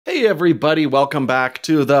Hey everybody, welcome back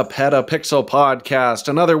to the PetaPixel Podcast.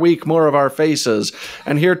 Another week, more of our faces.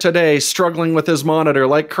 And here today, struggling with his monitor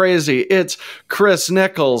like crazy, it's Chris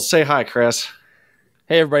Nichols. Say hi, Chris.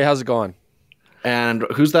 Hey everybody, how's it going? And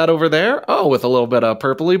who's that over there? Oh, with a little bit of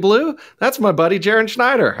purpley blue? That's my buddy, Jaron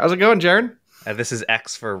Schneider. How's it going, Jaron? This is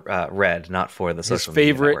X for red, not for the social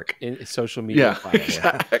media network. Social media. Yeah,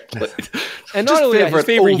 exactly. And not only that, his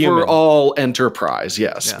favorite overall enterprise,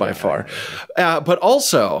 yes, by far. But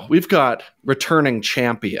also, we've got returning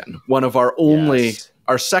champion, one of our only,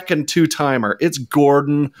 our second two-timer. It's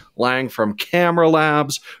Gordon Laing from Camera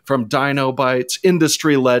Labs, from Dino Bytes,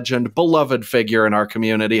 industry legend, beloved figure in our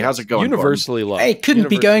community. How's it going, Universally loved. Hey, couldn't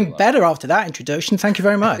be going better after that introduction. Thank you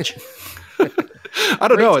very much. I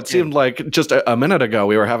don't know. It seemed like just a minute ago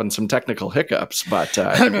we were having some technical hiccups, but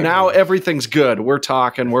now everything's good. We're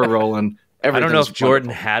talking, we're rolling. I don't know if Jordan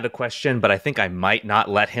had a question, but I think I might not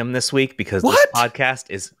let him this week because this podcast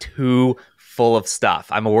is too full of stuff.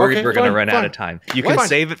 I'm worried we're going to run out of time. You can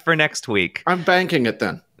save it for next week. I'm banking it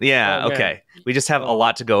then. Yeah, okay. We just have a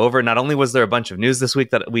lot to go over. Not only was there a bunch of news this week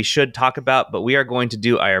that we should talk about, but we are going to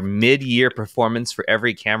do our mid-year performance for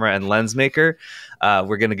every camera and lens maker.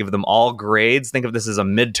 We're going to give them all grades. Think of this as a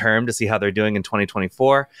midterm to see how they're doing in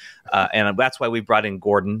 2024. And that's why we brought in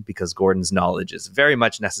Gordon, because Gordon's knowledge is very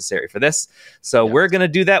much necessary for this. So we're going to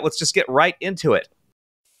do that. Let's just get right into it.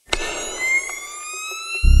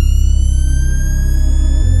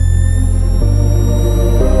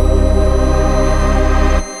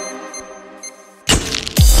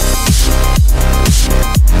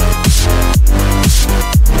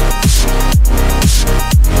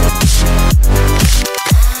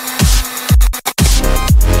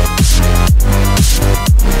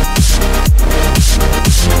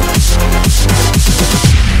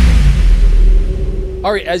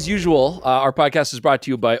 All right, as usual, our podcast is brought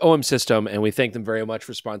to you by OM System, and we thank them very much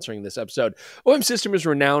for sponsoring this episode. OM System is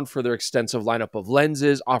renowned for their extensive lineup of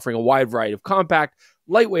lenses, offering a wide variety of compact,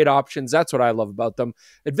 lightweight options. That's what I love about them.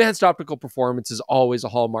 Advanced optical performance is always a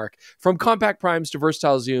hallmark. From compact primes to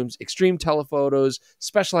versatile zooms, extreme telephotos,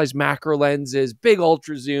 specialized macro lenses, big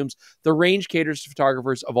ultra zooms, the range caters to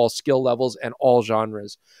photographers of all skill levels and all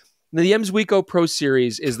genres. Now, the Emswico Pro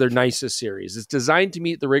Series is their nicest series. It's designed to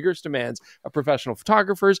meet the rigorous demands of professional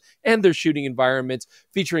photographers and their shooting environments,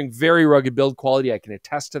 featuring very rugged build quality. I can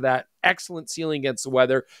attest to that. Excellent sealing against the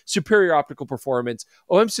weather, superior optical performance.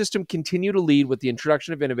 OM System continue to lead with the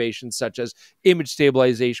introduction of innovations such as image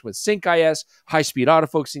stabilization with Sync IS, high-speed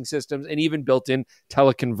autofocusing systems, and even built-in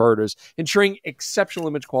teleconverters, ensuring exceptional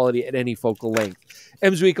image quality at any focal length.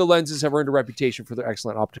 Emswico lenses have earned a reputation for their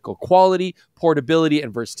excellent optical quality, portability,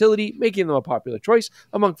 and versatility, making them a popular choice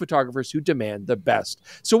among photographers who demand the best.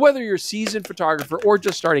 So whether you're a seasoned photographer or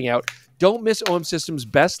just starting out, don't miss OM System's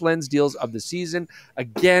best lens deals of the season.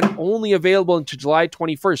 Again, only available until July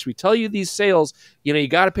 21st. We tell you these sales, you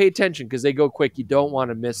got to pay attention because they go quick. You don't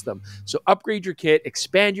want to miss them. So upgrade your kit,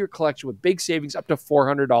 expand your collection with big savings up to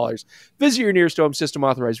 $400. Visit your nearest OM System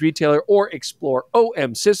authorized retailer or explore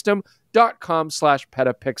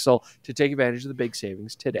omsystem.com/petapixel to take advantage of the big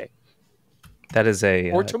savings today. That is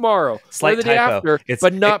or tomorrow, slight or the day typo. after,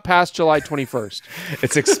 but not past July 21st.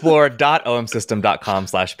 It's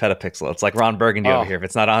explore.omsystem.com/petapixel. It's like Ron Burgundy over here. If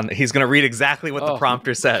it's not on, he's going to read exactly what the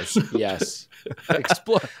prompter says. Yes.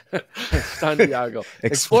 Explore. Santiago.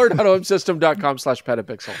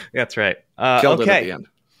 Explore.omsystem.com/petapixel. That's right. Killed it at the end.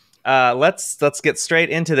 Let's get straight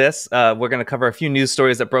into this. We're going to cover a few news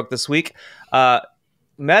stories that broke this week.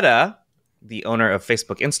 Meta, the owner of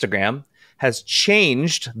Facebook, Instagram, has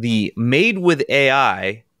changed the made with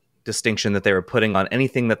AI distinction that they were putting on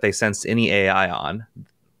anything that they sensed any AI on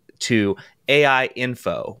to AI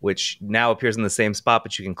info, which now appears in the same spot,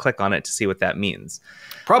 but you can click on it to see what that means.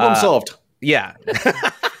 Problem solved. Yeah.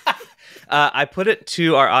 I put it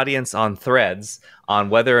to our audience on Threads on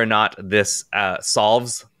whether or not this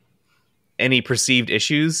solves any perceived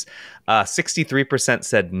issues. 63%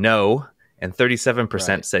 said no, and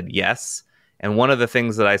 37% said yes. And one of the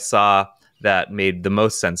things that I saw that made the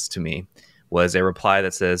most sense to me was a reply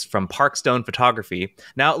that says, from Parkstone Photography,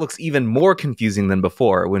 now it looks even more confusing than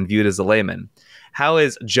before when viewed as a layman. How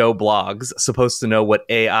is Joe Blogs supposed to know what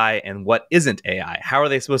AI and what isn't AI? How are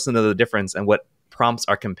they supposed to know the difference and what prompts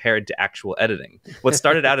are compared to actual editing? What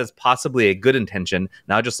started out as possibly a good intention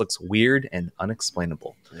now just looks weird and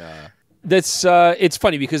unexplainable. Yeah. That's it's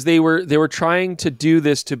funny because they were trying to do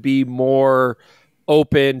this to be more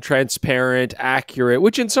open, transparent, accurate,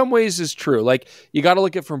 which in some ways is true. Like, you got to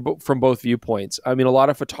look at it from both viewpoints. I mean, a lot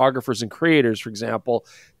of photographers and creators, for example,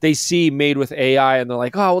 they see made with AI and they're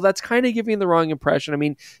like, oh, well, that's kind of giving the wrong impression. I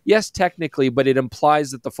mean, yes, technically, but it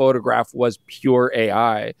implies that the photograph was pure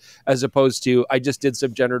AI, as opposed to, I just did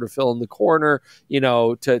some generative fill in the corner,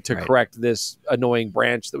 to correct this annoying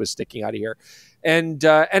branch that was sticking out of here. And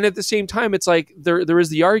at the same time, it's like there is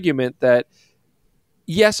the argument that,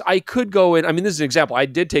 yes, I could go in. I mean, this is an example. I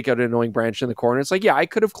did take out an annoying branch in the corner. It's like, yeah, I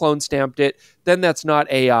could have clone stamped it. Then that's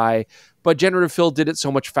not AI. But generative fill did it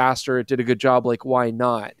so much faster. It did a good job. Like, why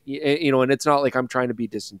not? And it's not like I'm trying to be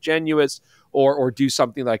disingenuous or do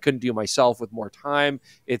something that I couldn't do myself with more time.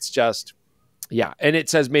 It's just, yeah. And it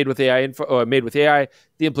says made with AI. Made with AI.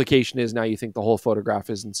 The implication is now you think the whole photograph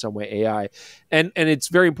is in some way AI. And it's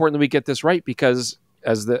very important that we get this right, because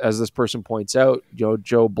as this person points out,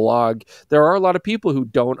 Joe Blog, there are a lot of people who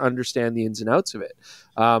don't understand the ins and outs of it.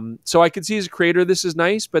 So I could see as a creator, this is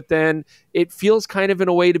nice, but then it feels kind of in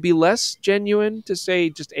a way to be less genuine to say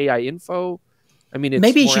just AI info. I mean, it's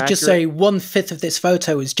maybe you more should accurate. just say 1/5 of this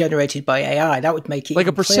photo was generated by AI. That would make it like a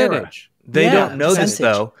even clearer. percentage. They don't know this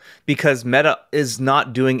though, because Meta is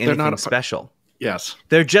not doing anything special. Yes.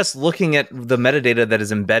 They're just looking at the metadata that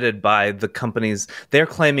is embedded by the companies. They're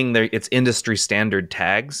claiming it's industry standard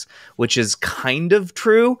tags, which is kind of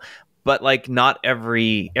true, but like not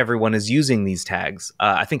everyone is using these tags.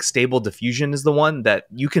 I think Stable Diffusion is the one that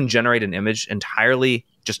you can generate an image entirely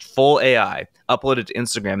just full AI, upload it to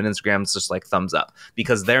Instagram, and Instagram's just like thumbs up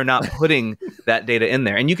because they're not putting that data in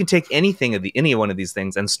there. And you can take any one of these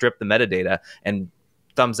things and strip the metadata and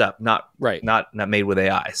thumbs up, not made with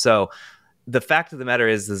AI. So the fact of the matter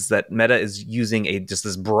is that Meta is using just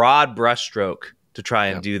this broad brushstroke to try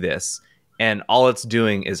and do this, and all it's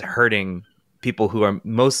doing is hurting people who are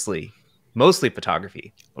mostly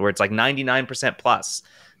photography, where it's like 99% plus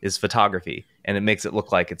is photography, and it makes it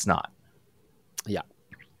look like it's not. Yeah.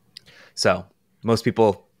 So most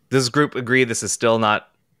people, this group agree this is still not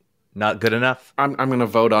good enough. I'm going to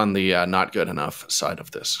vote on the not good enough side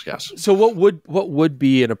of this. Yes. So what would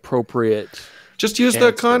be an appropriate? Just use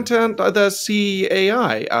the content, the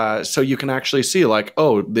CAI, so you can actually see like,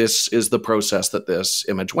 oh, this is the process that this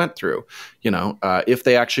image went through. If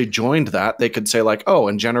they actually joined that, they could say like, oh,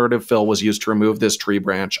 and generative fill was used to remove this tree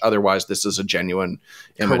branch. Otherwise, this is a genuine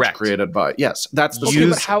image created by. Yes, that's the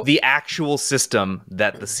use the actual system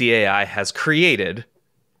that the CAI has created.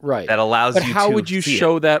 Right. That allows you to. But how would you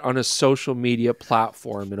show that on a social media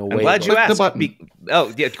platform in a way? I'm glad you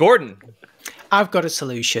asked. Gordon. I've got a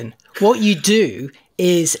solution. What you do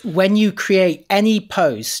is when you create any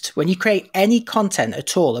post, when you create any content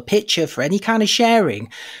at all, a picture for any kind of sharing,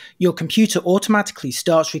 your computer automatically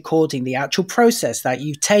starts recording the actual process that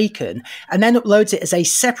you've taken and then uploads it as a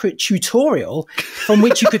separate tutorial from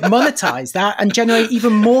which you could monetize that and generate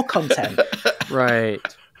even more content. Right.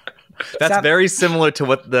 That's very similar to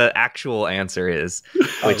what the actual answer is,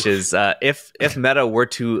 which is if Meta were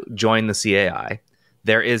to join the CAI,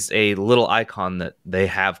 there is a little icon that they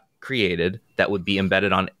have created that would be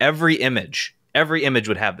embedded on every image. Every image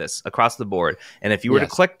would have this across the board. And if you were to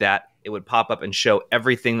click that, it would pop up and show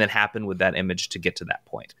everything that happened with that image to get to that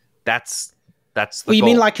point. That's the goal. You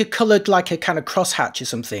mean like a colored, like a kind of crosshatch or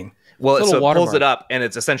something? Well, so it pulls it up, and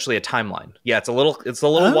it's essentially a timeline. Yeah, it's a little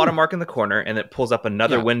watermark in the corner, and it pulls up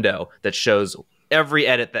another window that shows every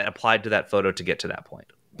edit that applied to that photo to get to that point.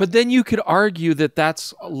 But then you could argue that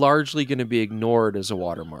that's largely going to be ignored as a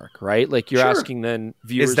watermark, right? Like you're asking then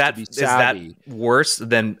viewers to be savvy. Is that worse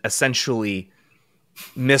than essentially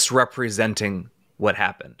misrepresenting what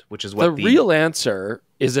happened, which is what the real answer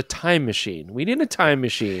is a time machine. We need a time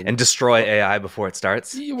machine. And destroy AI before it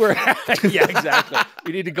starts? Yeah, exactly.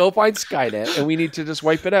 We need to go find Skynet and we need to just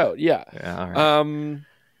wipe it out. Yeah. All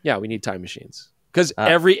right. We need time machines. Because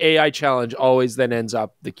every AI challenge always then ends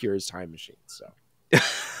up the cure is time machines. So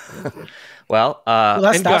well,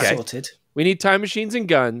 that's that sorted. We need time machines and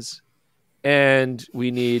guns, and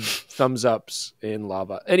we need thumbs ups in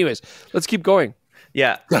lava. Anyways, let's keep going.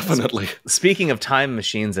 Yeah, definitely. Speaking of time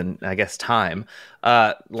machines and I guess time,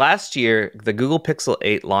 last year the Google Pixel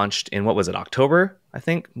 8 launched in October? I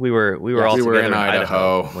think we were all together in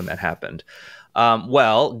Idaho when that happened.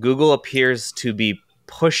 Well, Google appears to be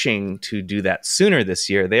pushing to do that sooner this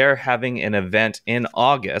year. They are having an event in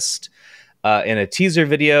August. In a teaser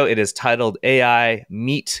video, it is titled AI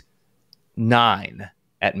Meet 9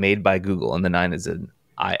 at Made by Google, and the 9 is in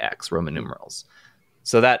IX, Roman numerals.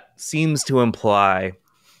 So that seems to imply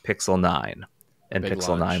Pixel 9 and Big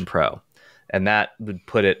Pixel launch. 9 Pro. And that would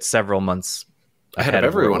put it several months ahead of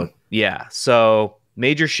everyone. Yeah, so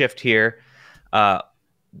major shift here.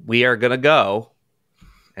 We are going to go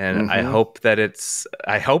And I hope that it's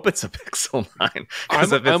a Pixel 9.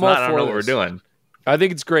 Because if it's I'm not, all I don't know for what we're this. doing. I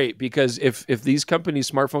think it's great because if these companies,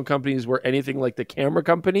 smartphone companies, were anything like the camera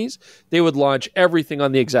companies, they would launch everything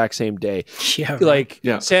on the exact same day. Yeah, right. Like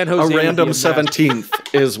San Jose, a random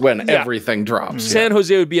 17th is when everything drops. San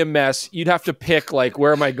Jose would be a mess. You'd have to pick like,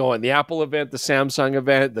 where am I going? The Apple event, the Samsung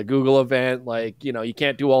event, the Google event. Like, you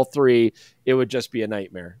can't do all three. It would just be a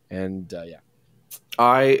nightmare. And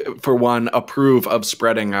I, for one, approve of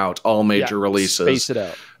spreading out all major releases. Space it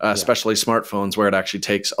out. Especially smartphones, where it actually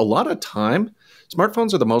takes a lot of time.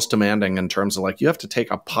 Smartphones are the most demanding in terms of like you have to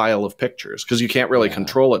take a pile of pictures because you can't really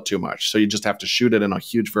control it too much. So you just have to shoot it in a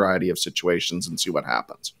huge variety of situations and see what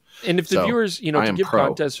happens. And if the viewers, to give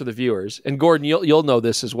context for the viewers, and Gordon, you'll know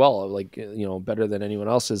this as well, like better than anyone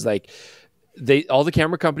else, is like all the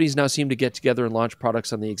camera companies now seem to get together and launch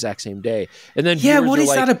products on the exact same day. And then what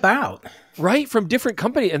is that about? Right, from different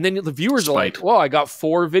companies, and then the viewers are like, "Well, I got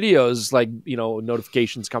 4 videos, like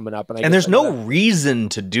notifications coming up," and there's no reason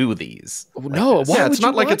to do these. No, it's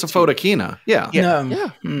not like it's a photokina.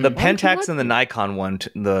 The Pentax and the Nikon one,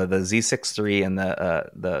 the Z6 III and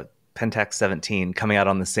the Pentax 17 coming out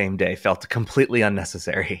on the same day felt completely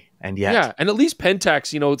unnecessary, and yet, and at least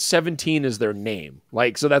Pentax, 17 is their name,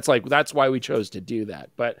 like so that's why we chose to do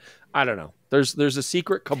that, but. I don't know. There's a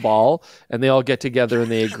secret cabal, and they all get together and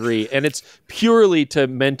they agree, and it's purely to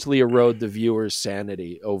mentally erode the viewer's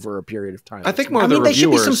sanity over a period of time. I think more. There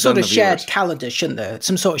should be some sort of shared calendar, shouldn't there?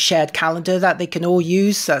 Some sort of shared calendar that they can all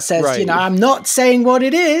use that says, I'm not saying what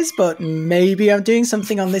it is, but maybe I'm doing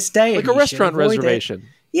something on this day, like a restaurant reservation.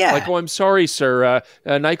 Yeah. Like, I'm sorry, sir.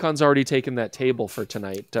 Nikon's already taken that table for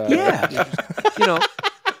tonight. Can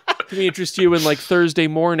we interest you in like Thursday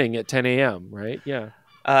morning at 10 a.m., right? Yeah.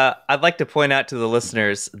 I'd like to point out to the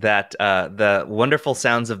listeners that the wonderful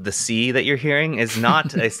sounds of the sea that you're hearing is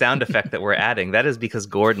not a sound effect that we're adding. That is because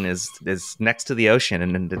Gordon is next to the ocean,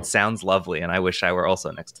 and it sounds lovely, and I wish I were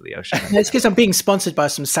also next to the ocean. It's because I'm being sponsored by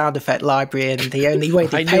some sound effect library, and the only way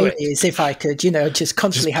they pay me is if I could, just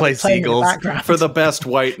constantly have it playing in the background. For the best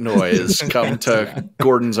white noise, come to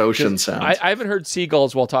Gordon's ocean sounds. I haven't heard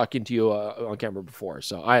seagulls while talking to you on camera before,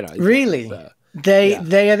 so I don't know. Really? They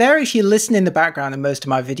are there actually listening in the background in most of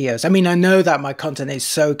my videos. I mean, I know that my content is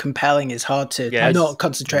so compelling, it's hard to not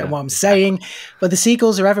concentrate on what I'm saying, but the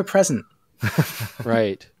seagulls are ever present.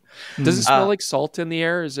 Right. Does it smell like salt in the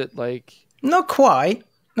air? Is it like... Not quite.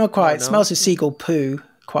 Not quite. It smells of seagull poo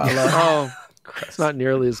quite a lot. Oh, it's not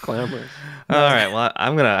nearly as glamorous. All right, well,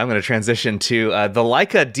 I'm gonna transition to the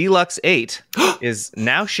Leica Deluxe 8 is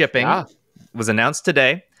now shipping. Was announced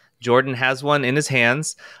today. Jordan has one in his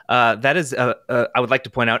hands. That is, I would like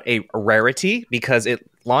to point out, a rarity because it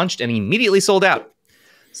launched and immediately sold out.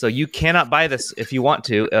 So you cannot buy this if you want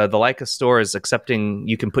to. The Leica store is accepting.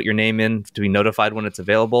 You can put your name in to be notified when it's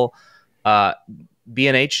available.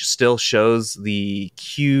 B&H still shows the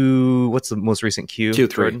Q. What's the most recent Q? Q3.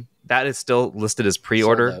 Jordan? That is still listed as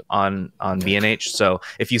pre-order on B&H. So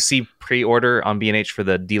if you see pre-order on B&H for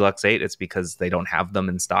the Deluxe 8, it's because they don't have them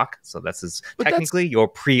in stock. So technically you're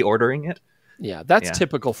pre-ordering it. Yeah, that's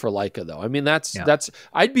typical for Leica, though. I mean, that's.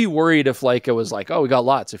 I'd be worried if Leica was like, "Oh, we got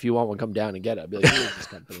lots. If you want one, come down and get it." I'd be like, this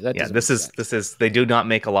company. That this is. They do not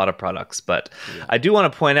make a lot of products, but I do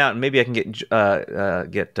want to point out, and maybe I can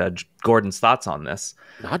get Gordon's thoughts on this.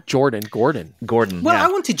 Not Jordan, Gordon. Gordon. Well, I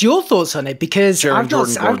wanted your thoughts on it because I've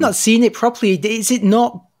not seen it properly. Is it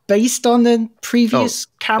not based on the previous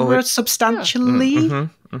camera substantially?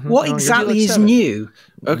 What exactly is new?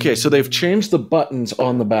 Okay, so they've changed the buttons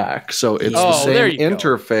on the back, so it's the same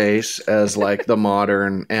interface as like the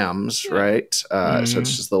modern M's, right? So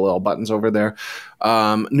it's just the little buttons over there.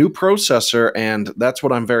 New processor, and that's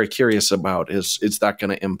what I'm very curious about. Is that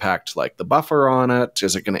going to impact like the buffer on it?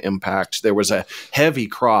 Is it going to impact? There was a heavy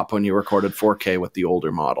crop when you recorded 4K with the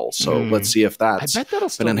older model, so let's see if that's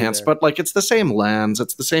been enhanced. But like it's the same lens,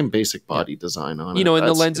 it's the same basic body design on it. And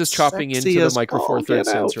the lens is chopping into the Micro Four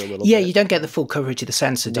Thirds sensor a little bit. Yeah, you don't get the full coverage of the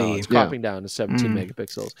sensor, do you? It's cropping down to 17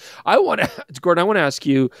 megapixels. Gordon, I want to ask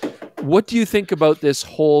you, what do you think about this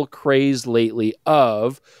whole craze lately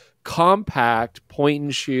of compact point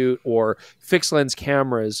and shoot or fixed lens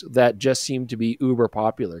cameras that just seem to be uber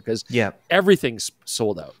popular? Because everything's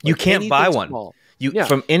sold out. You can't buy one.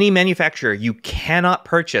 From any manufacturer, you cannot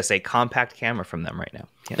purchase a compact camera from them right now.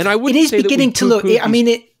 And I would. It is beginning to look. I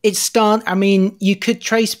mean, you could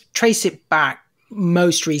trace it back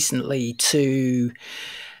most recently to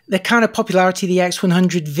the kind of popularity of the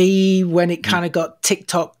X100V when it kind of got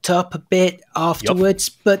TikToked up a bit afterwards.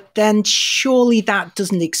 Yep. But then surely that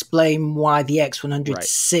doesn't explain why the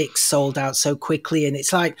X106 sold out so quickly. And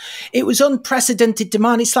it's like, it was unprecedented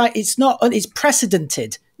demand. It's like, it's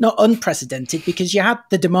precedented, not unprecedented, because you had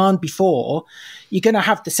the demand before. You're going to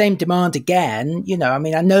have the same demand again. You know, I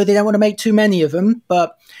mean, I know they don't want to make too many of them,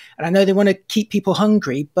 and I know they want to keep people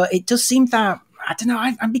hungry, but it does seem that, I don't know,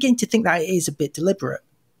 I'm beginning to think that it is a bit deliberate.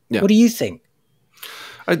 Yeah. What do you think?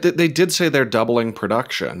 They did say they're doubling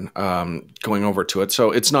production going over to it.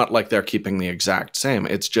 So it's not like they're keeping the exact same.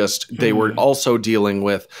 It's just they were also dealing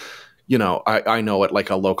with, you know, I know at like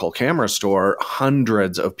a local camera store,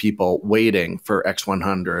 hundreds of people waiting for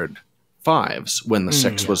X105s when the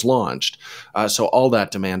 6 was launched. So all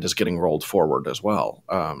that demand is getting rolled forward as well.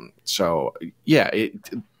 So yeah,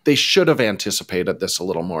 they should have anticipated this a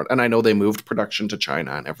little more. And I know they moved production to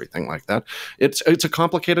China and everything like that. It's a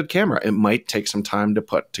complicated camera. It might take some time to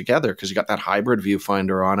put together because you got that hybrid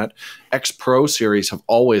viewfinder on it. X Pro series have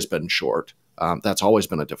always been short. That's always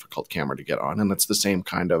been a difficult camera to get on. And it's the same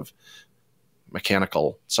kind of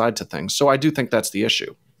mechanical side to things. So I do think that's the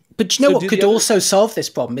issue. But you know what could also solve this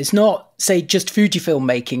problem? It's not, say, just Fujifilm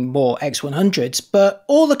making more X100s, but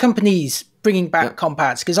all the companies bringing back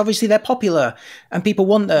compacts, because obviously they're popular and people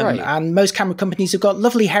want them. Right. And most camera companies have got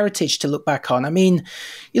lovely heritage to look back on. I mean,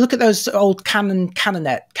 you look at those old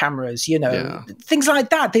Canonet cameras, you know, things like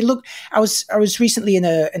that. They look. I was recently in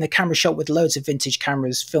a camera shop with loads of vintage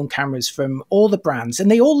cameras, film cameras from all the brands, and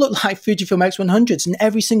they all look like Fujifilm X100s. And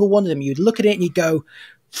every single one of them, you'd look at it and you'd go,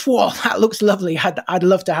 whoa, that looks lovely. I'd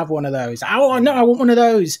love to have one of those. Oh, no, I want one of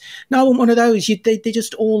those. No, I want one of those. They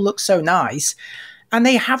just all look so nice. And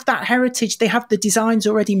they have that heritage. They have the designs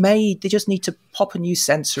already made. They just need to pop a new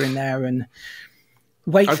sensor in there and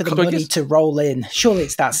wait for the money to roll in. Surely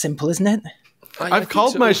it's that simple, isn't it? I've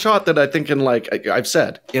called my shot that I think I've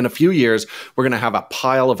said, in a few years, we're going to have a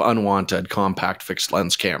pile of unwanted compact fixed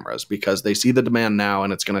lens cameras because they see the demand now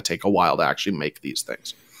and it's going to take a while to actually make these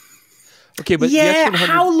things. Okay, but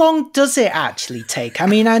how long does it actually take? I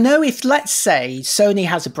mean, I know if, let's say, Sony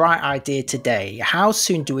has a bright idea today, how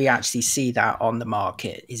soon do we actually see that on the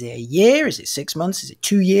market? Is it a year? Is it 6 months? Is it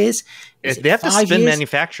 2 years? They have to spin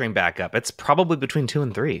manufacturing back up. It's probably between 2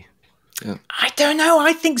 and 3. Yeah. I don't know.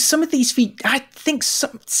 I think some of these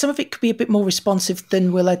some of it could be a bit more responsive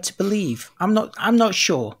than we're led to believe. I'm not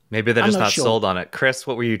sure. Maybe they're just not sold on it. Chris,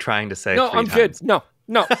 what were you trying to say? No, I'm good. No.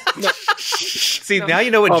 See, now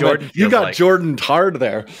you know what Jordan feels you got like. Jordan hard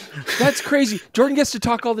there. That's crazy. Jordan gets to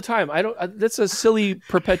talk all the time. That's a silly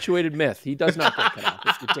perpetuated myth. He does not get cut off.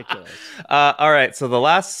 It's ridiculous. All right. So the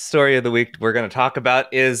last story of the week we're going to talk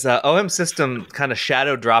about is OM System kind of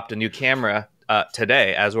shadow dropped a new camera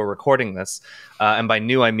today as we're recording this. And by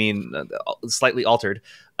new, I mean slightly altered.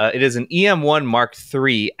 It is an EM1 Mark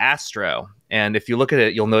III Astro. And if you look at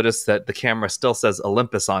it, you'll notice that the camera still says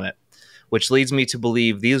Olympus on it, which leads me to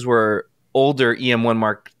believe these were older EM1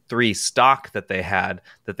 Mark III stock that they had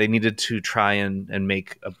that they needed to try and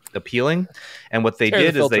make appealing. And what they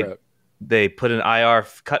did is they put an IR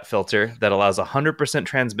cut filter that allows 100%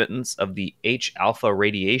 transmittance of the H-alpha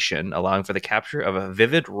radiation, allowing for the capture of a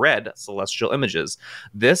vivid red celestial images.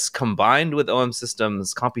 This, combined with OM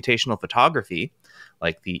System's computational photography,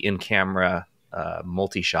 like the in-camera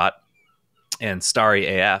multi-shot, and Starry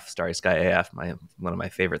Sky AF, one of my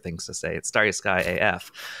favorite things to say. It's Starry Sky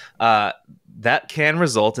AF. That can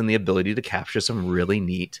result in the ability to capture some really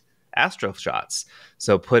neat astro shots.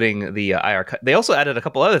 So putting the IR cut. They also added a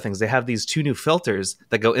couple other things. They have these 2 new filters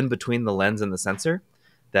that go in between the lens and the sensor.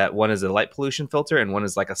 That one is a light pollution filter, and one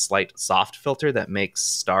is like a slight soft filter that makes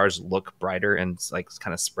stars look brighter and like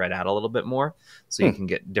kind of spread out a little bit more, so you can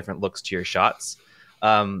get different looks to your shots.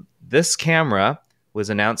 This camera was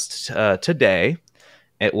announced today.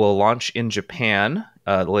 It will launch in Japan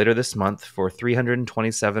later this month for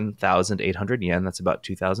 327,800 yen. That's about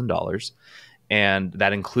 $2,000. And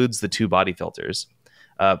that includes the 2 body filters.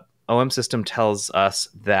 OM System tells us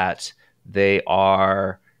that they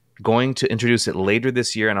are going to introduce it later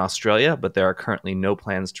this year in Australia, but there are currently no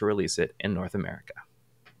plans to release it in North America.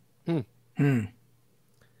 Do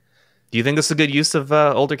you think this is a good use of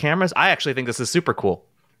older cameras? I actually think this is super cool.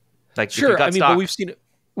 Like, sure, I mean, but we've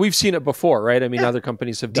seen it before, right? I mean, other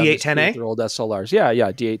companies have done D810A? this with their old SLRs. Yeah,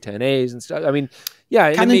 D810As and stuff. I mean,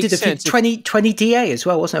 yeah, Canon it makes did sense. 20DA as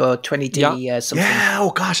well, wasn't it? Or 20D something. Yeah,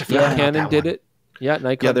 oh gosh, I forgot about Canon that did one. it. Yeah,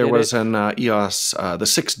 Nikon Yeah, there did was it. an EOS, the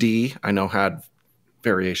 6D, I know had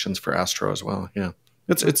variations for Astro as well. Yeah,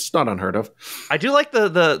 it's not unheard of. I do like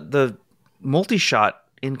the multi-shot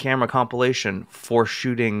in-camera compilation for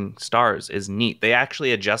shooting stars is neat. They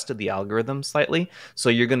actually adjusted the algorithm slightly, so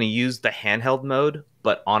you're going to use the handheld mode,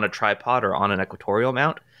 but on a tripod or on an equatorial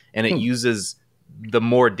mount, and it uses the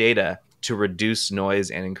more data to reduce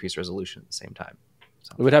noise and increase resolution at the same time.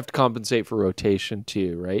 So. It would have to compensate for rotation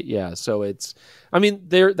too, right? Yeah. So it's, I mean,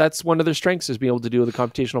 that's one of their strengths is being able to do the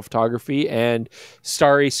computational photography, and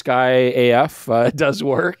Starry Sky AF does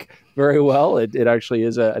work very well. It actually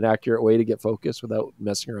is an accurate way to get focus without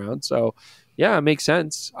messing around. So yeah, it makes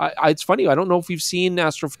sense. It's funny. I don't know if we've seen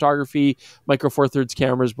astrophotography Micro Four Thirds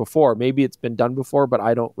cameras before. Maybe it's been done before, but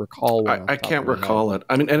I don't recall. I can't recall it.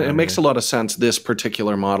 I mean, and it makes a lot of sense, this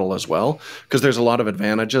particular model as well, because there's a lot of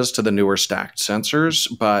advantages to the newer stacked sensors,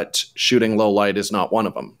 but shooting low light is not one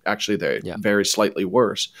of them. Actually, they're very slightly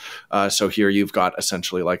worse. So here you've got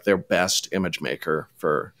essentially like their best image maker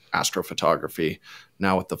for astrophotography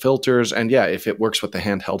now with the filters. And yeah, if it works with the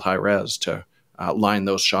handheld high res to line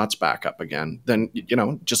those shots back up again, then, you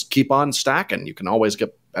know, just keep on stacking. You can always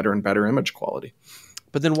get better and better image quality.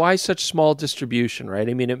 But then why such small distribution, right?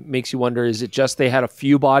 I mean, it makes you wonder, is it just they had a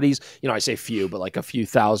few bodies? You know, I say few, but like a few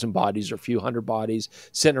thousand bodies or a few hundred bodies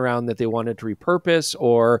sitting around that they wanted to repurpose?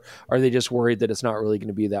 Or are they just worried that it's not really going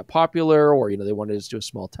to be that popular? Or, you know, they wanted to just do a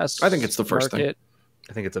small test I think it's the first thing.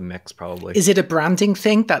 I think it's a mix, probably. Is it a branding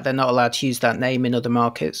thing that they're not allowed to use that name in other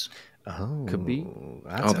markets? Oh, could be.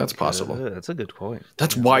 That's possible. That's a good point.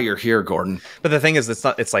 That's why you're here, Gordon. But the thing is,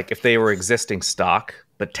 it's like if they were existing stock,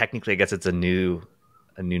 but technically I guess it's a new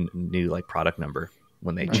like product number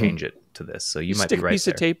when they change it to this. So you might be right. Stick a piece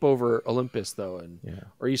of tape over Olympus though, and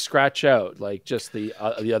or you scratch out like just the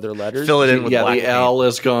other letters. Fill it in with black the L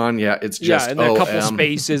is gone. Yeah, it's just and then a couple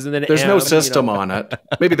spaces, and then there's no system on it.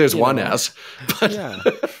 Maybe there's one S. But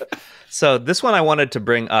So this one I wanted to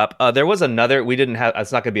bring up. There was another. We didn't have.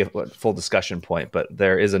 It's not going to be a full discussion point, but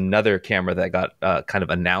there is another camera that got kind of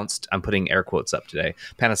announced. I'm putting air quotes up today.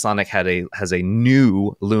 Panasonic has a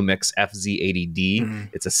new Lumix FZ80D.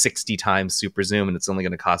 It's a 60 times super zoom, and it's only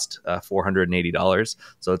going to cost $480.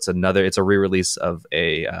 So it's a re-release of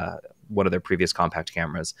one of their previous compact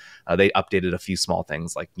cameras. They updated a few small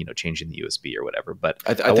things like, you know, changing the USB or whatever. But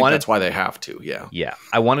I think that's why they have to. Yeah.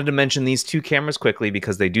 I wanted to mention these two cameras quickly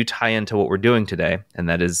because they do tie into what we're doing today, and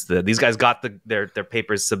that is these guys got their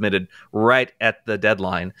papers submitted right at the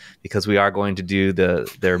deadline because we are going to do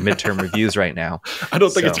their midterm reviews right now. I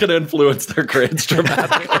don't think it's going to influence their grades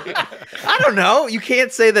dramatically. I don't know. You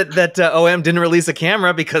can't say that OM didn't release a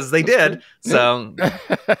camera because they did. So.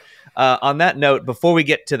 On that note, before we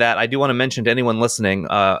get to that, I do want to mention to anyone listening,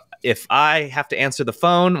 if I have to answer the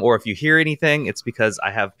phone or if you hear anything, it's because I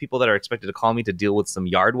have people that are expected to call me to deal with some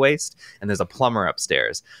yard waste, and there's a plumber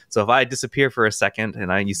upstairs. So if I disappear for a second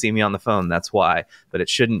and you see me on the phone, that's why. But it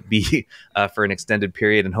shouldn't be for an extended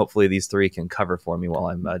period, and hopefully these three can cover for me while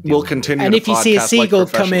I'm dealing We'll continue. And if you see a seagull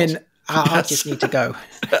like come in, I just need to go.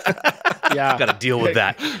 Yeah, got to deal with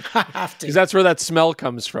that. I have to. Because that's where that smell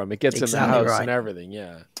comes from. It gets Exactly in the house right. and everything.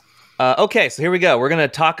 Yeah. Okay, so here we go. We're going to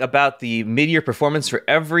talk about the mid-year performance for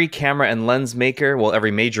every camera and lens maker, well, every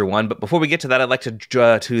major one. But before we get to that, I'd like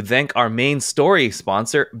to thank our main story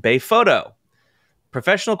sponsor, BayPhoto.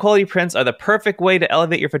 Professional quality prints are the perfect way to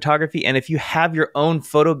elevate your photography, and if you have your own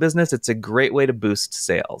photo business, it's a great way to boost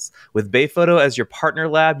sales. With BayPhoto as your partner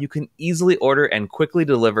lab, you can easily order and quickly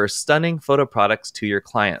deliver stunning photo products to your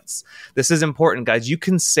clients. This is important, guys. You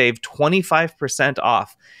can save 25%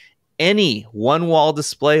 off any one-wall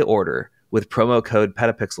display order with promo code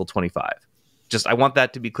PetaPixel25. I want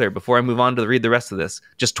that to be clear before I move on to read the rest of this.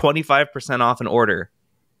 Just 25% off an order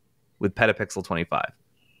with PetaPixel25.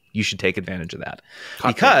 You should take advantage of that.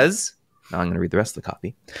 Because, now I'm going to read the rest of the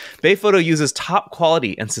copy. BayPhoto uses top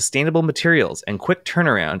quality and sustainable materials and quick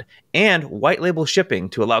turnaround and white label shipping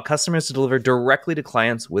to allow customers to deliver directly to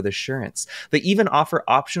clients with assurance. They even offer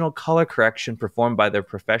optional color correction performed by their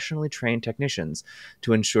professionally trained technicians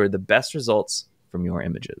to ensure the best results from your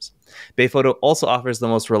images. BayPhoto also offers the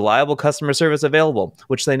most reliable customer service available,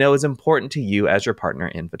 which they know is important to you as your partner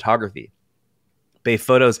in photography.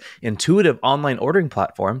 BayPhoto's intuitive online ordering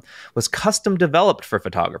platform was custom developed for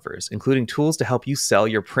photographers, including tools to help you sell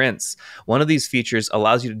your prints. One of these features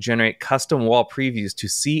allows you to generate custom wall previews to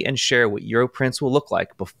see and share what your prints will look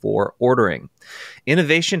like before ordering.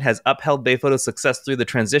 Innovation has upheld BayPhoto's success through the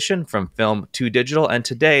transition from film to digital, and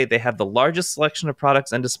today they have the largest selection of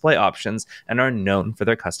products and display options and are known for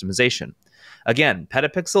their customization. Again,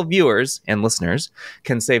 PetaPixel viewers and listeners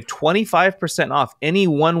can save 25% off any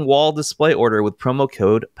one-wall display order with promo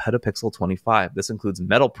code PetaPixel25. This includes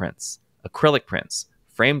metal prints, acrylic prints,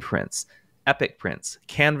 framed prints, epic prints,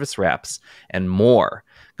 canvas wraps, and more.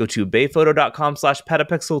 Go to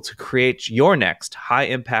bayphoto.com/petapixel to create your next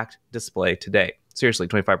high-impact display today. Seriously,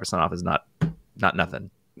 25% off is not nothing.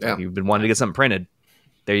 Yeah. If you've been wanting to get something printed,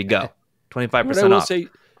 there you go. 25% off.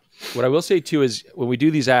 What I will say too is when we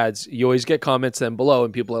do these ads, you always get comments then below,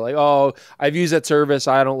 and people are like, "Oh, I've used that service,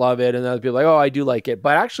 I don't love it," and then other people are like, "Oh, I do like it."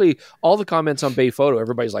 But actually, all the comments on Bayphoto,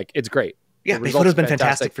 everybody's like, "It's great." Yeah, Bayphoto's been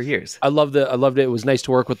fantastic for years. I loved it. It was nice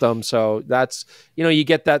to work with them. So that's, you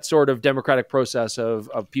get that sort of democratic process of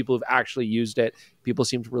people who've actually used it. People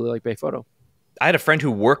seem to really like Bayphoto. I had a friend who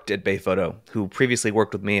worked at Bayphoto who previously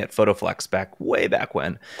worked with me at PhotoFlex way back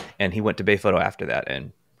when, and he went to Bayphoto after that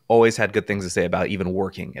and always had good things to say about even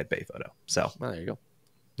working at Bayphoto. So there you go.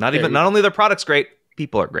 Not only their product's great,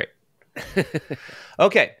 people are great.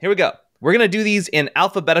 Okay, here we go. We're going to do these in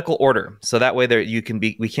alphabetical order. So that way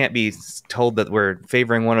we can't be told that we're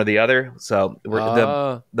favoring one or the other. So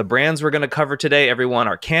the brands we're going to cover today, everyone,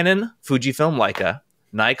 are Canon, Fujifilm, Leica,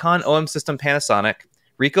 Nikon, OM System, Panasonic,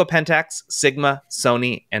 Ricoh, Pentax, Sigma,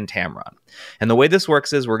 Sony, and Tamron. And the way this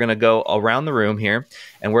works is we're going to go around the room here,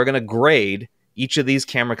 and we're going to grade each of these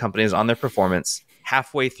camera companies on their performance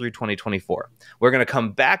halfway through 2024. We're going to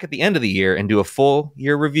come back at the end of the year and do a full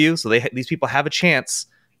year review. So these people have a chance.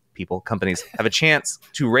 Companies have a chance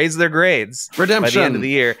to raise their grades by the end of the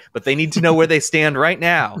year, but they need to know where they stand right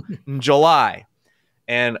now in July.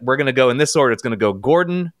 And we're going to go in this order. It's going to go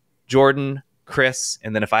Gordon, Jordan, Chris,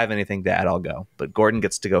 and then if I have anything to add, I'll go. But Gordon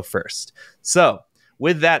gets to go first. So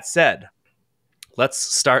with that said, let's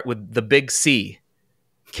start with the big C,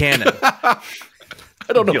 Canon. I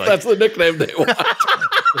don't know if that's the nickname they want.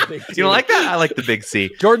 You don't like that? I like the big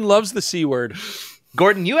C. Jordan loves the C word.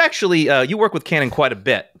 Gordon, you actually you work with Canon quite a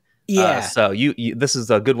bit. Yeah. So you this is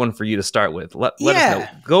a good one for you to start with. Let us know.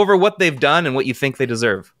 Go over what they've done and what you think they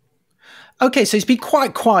deserve. Okay, so it's been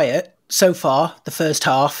quite quiet so far, the first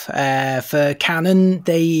half for Canon.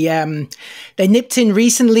 They nipped in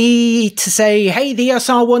recently to say, hey, the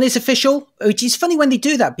EOS-R1 is official, which is funny when they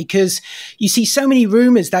do that because you see so many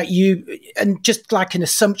rumors that and just like an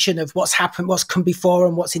assumption of what's happened, what's come before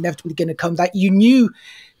and what's inevitably going to come, that you knew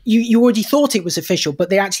you already thought it was official, but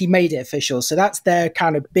they actually made it official. So that's their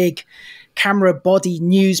kind of big camera body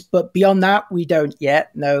news. But beyond that, we don't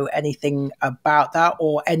yet know anything about that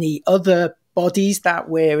or any other bodies that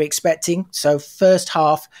we're expecting. So first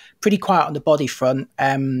half, pretty quiet on the body front.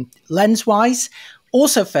 Lens-wise,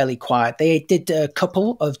 also fairly quiet. They did a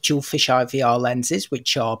couple of dual fisheye VR lenses,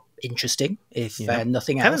 which are interesting, if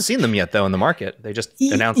nothing else. I haven't seen them yet, though, in the market. They just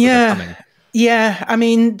announced that they're coming. Yeah, I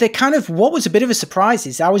mean, what was a bit of a surprise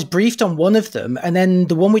is I was briefed on one of them, and then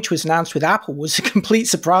the one which was announced with Apple was a complete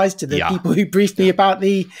surprise to the people who briefed me about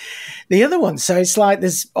the other one. So it's like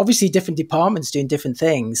there's obviously different departments doing different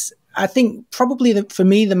things. I think probably for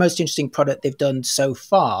me, the most interesting product they've done so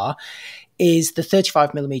far is the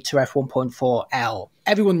 35mm f1.4L.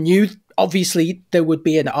 Everyone knew, obviously, there would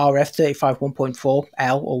be an RF 35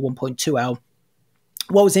 1.4L or 1.2L.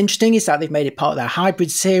 What was interesting is that they've made it part of their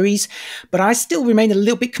hybrid series, but I still remain a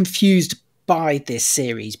little bit confused by this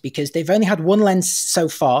series because they've only had one lens so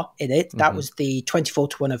far in it. That was the 24-105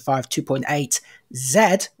 2.8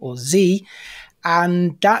 Z or Z.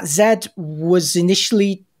 And that Z was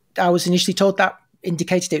I was initially told that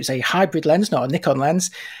indicated it was a hybrid lens, not a Nikon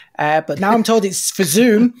lens. But now I'm told it's for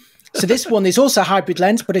zoom. So this one is also a hybrid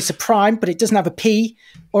lens, but it's a prime, but it doesn't have a P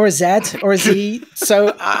or a Z or a Z.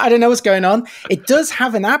 So I don't know what's going on. It does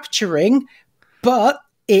have an aperture ring, but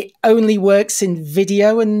it only works in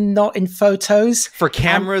video and not in photos. For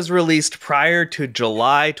cameras released prior to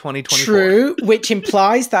July 2024. True, which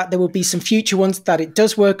implies that there will be some future ones that it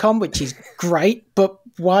does work on, which is great, but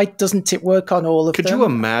why doesn't it work on all of them? Could you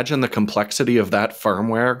imagine the complexity of that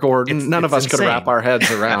firmware, Gordon? None of us could wrap our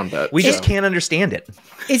heads around it. We just can't understand it.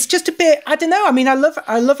 It's just a bit, I don't know. I mean, I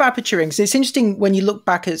love aperture rings. It's interesting when you look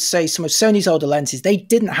back at, say, some of Sony's older lenses, they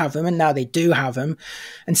didn't have them and now they do have them.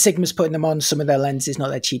 And Sigma's putting them on some of their lenses, not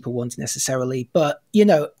their cheaper ones necessarily. But,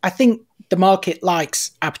 I think the market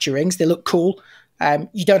likes aperture rings. They look cool.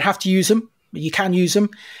 You don't have to use them. You can use them,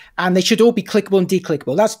 and they should all be clickable and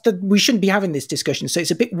declickable. We shouldn't be having this discussion. So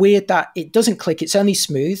it's a bit weird that it doesn't click. It's only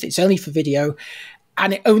smooth. It's only for video,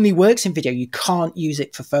 and it only works in video. You can't use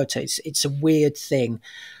it for photos. It's a weird thing.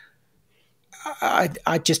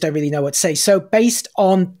 I just don't really know what to say. So based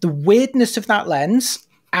on the weirdness of that lens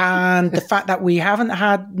and the fact that we haven't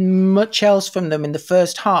had much else from them in the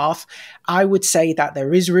first half, I would say that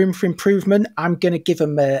there is room for improvement. I'm going to give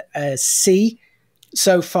them a C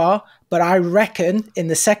so far. But I reckon in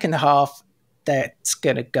the second half, that's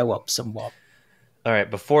going to go up somewhat. All right.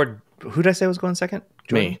 Who did I say was going second?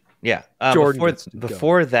 Jordan? Me. Yeah.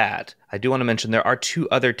 Before that, I do want to mention there are two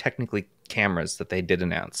other technically cameras that they did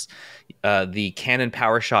announce. The Canon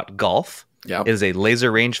PowerShot Golf is a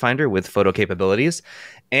laser rangefinder with photo capabilities,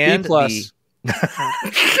 and the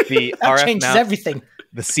that RF changes mount, everything.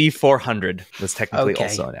 The C400 was technically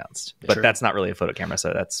also announced, but that's not really a photo camera,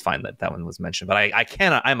 so that's fine that that one was mentioned. But I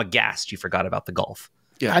cannot. I'm aghast you forgot about the Golf.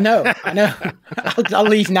 Yeah. I know. I'll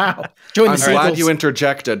leave now. I'm glad you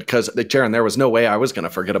interjected, because, Jaron, there was no way I was going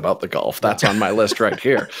to forget about the Golf. That's on my list right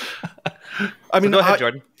here. I mean, go ahead,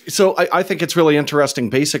 Jordan. So I think it's really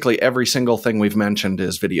interesting. Basically, every single thing we've mentioned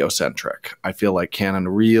is video-centric. I feel like Canon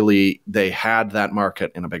really, they had that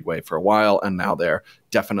market in a big way for a while, and now they're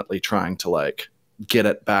definitely trying to get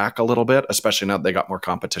it back a little bit, especially now that they got more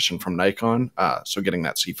competition from Nikon. So getting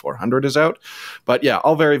that C400 is out. But yeah,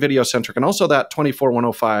 all very video-centric. And also that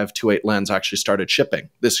 24-105 2.8 lens actually started shipping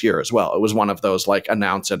this year as well. It was one of those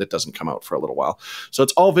announce it doesn't come out for a little while. So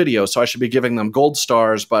it's all video. So I should be giving them gold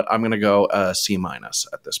stars, but I'm going to go C-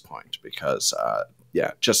 at this point because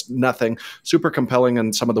just nothing super compelling,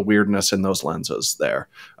 and some of the weirdness in those lenses there.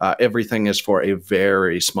 Everything is for a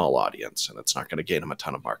very small audience, and it's not going to gain them a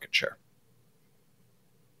ton of market share.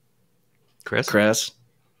 Chris?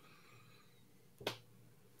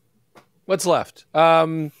 What's left?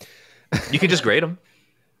 You can just grade them.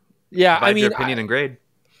 Yeah, Provide your opinion and grade.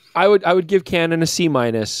 I would give Canon a C-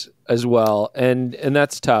 as well, and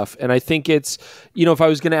that's tough. And I think it's, if I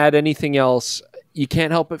was going to add anything else, you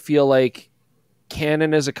can't help but feel like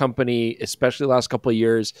Canon as a company, especially the last couple of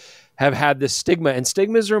years, have had this stigma, and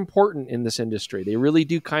stigmas are important in this industry. They really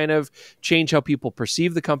do kind of change how people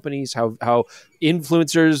perceive the companies, how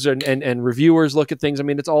influencers and reviewers look at things. I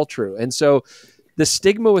mean, it's all true. And so the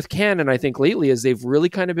stigma with Canon, I think lately, is they've really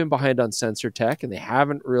kind of been behind on sensor tech, and they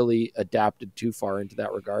haven't really adapted too far into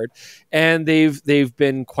that regard. And they've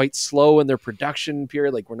been quite slow in their production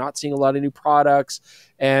period. We're not seeing a lot of new products,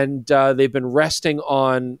 and they've been resting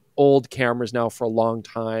on old cameras now for a long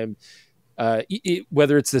time.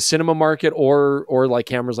 Whether it's the cinema market or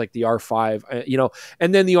cameras like the R5,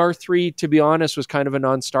 and then the R3, to be honest, was kind of a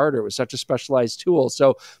non-starter. It was such a specialized tool.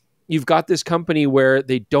 So you've got this company where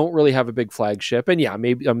they don't really have a big flagship, and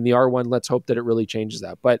maybe the R1, let's hope that it really changes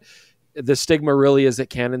that. But the stigma really is that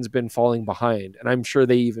Canon's been falling behind, and I'm sure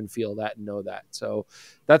they even feel that and know that. So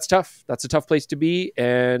that's tough. That's a tough place to be.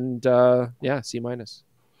 And C-.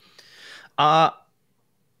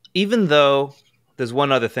 Even though there's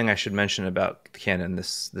one other thing I should mention about Canon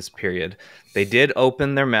this period. They did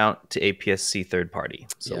open their mount to APS-C third party.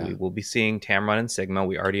 So we will be seeing Tamron and Sigma.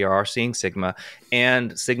 We already are seeing Sigma.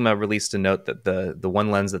 And Sigma released a note that the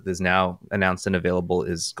one lens that is now announced and available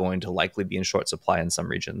is going to likely be in short supply in some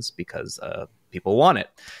regions because people want it.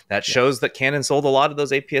 That shows that Canon sold a lot of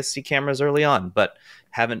those APS-C cameras early on, but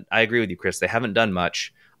I agree with you, Chris. They haven't done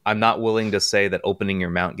much. I'm not willing to say that opening your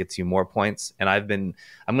mount gets you more points. And I'm going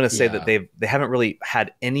to say that they haven't really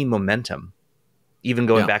had any momentum, even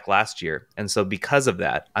going back last year. And so because of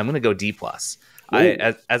that, I'm going to go D+.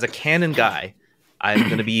 As a Canon guy, I'm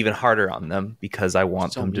going to be even harder on them because I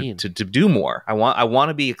want them to do more. I want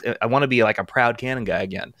to be like a proud Canon guy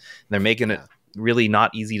again. And they're making it really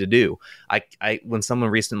not easy to do. When someone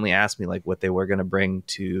recently asked me what they were going to bring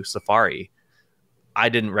to Safari, I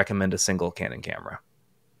didn't recommend a single Canon camera.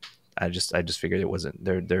 I just figured it wasn't.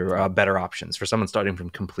 There are better options for someone starting from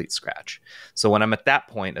complete scratch. So when I'm at that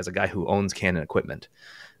point as a guy who owns Canon equipment,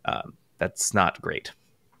 that's not great.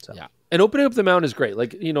 So. Yeah, and opening up the mount is great.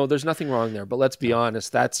 There's nothing wrong there. But let's be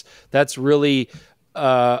honest, that's really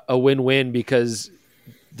a win-win because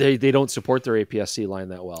they don't support their APS-C line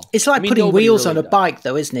that well. It's like putting wheels on a bike,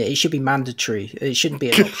 though, isn't it? It should be mandatory. It shouldn't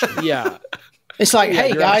be an option. It's like,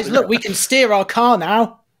 hey guys, look, we can steer our car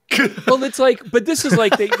now. Well, it's but this is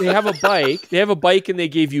they have a bike. They have a bike and they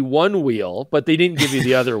gave you one wheel, but they didn't give you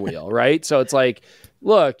the other wheel, right? So it's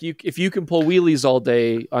look, if you can pull wheelies all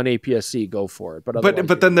day on APS-C, go for it.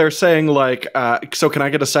 But then they're saying so can I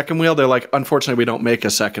get a second wheel? They're like, unfortunately, we don't make a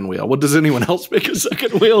second wheel. Well, does anyone else make a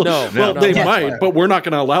second wheel? No. Well, they might, but we're not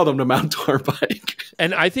going to allow them to mount to our bike.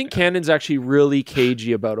 And I think Canon's actually really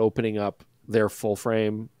cagey about opening up their full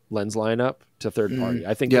frame lens lineup to third party.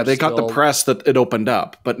 I think they got the press that it opened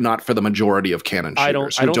up, but not for the majority of Canon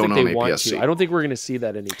shooters who don't own APS-C. I don't think we're going to see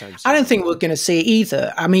that anytime soon. I don't think we're going to see it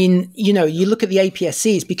either. I mean, you look at the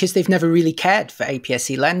APS-Cs because they've never really cared for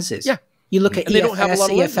APS-C lenses. Yeah. You look at EFS,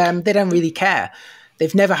 EFM, they don't really care.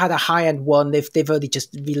 They've never had a high-end one. They've only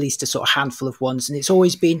just released a sort of handful of ones, and it's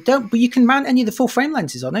always been, but you can mount any of the full frame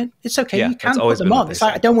lenses on it. It's okay. You can put them on. It's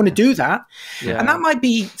like, I don't want to do that. Yeah. And that might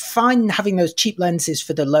be fine having those cheap lenses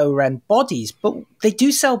for the lower-end bodies, but they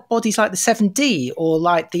do sell bodies like the 7D or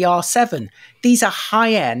like the R7. These are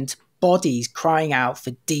high-end bodies crying out for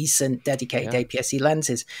decent, dedicated APS-C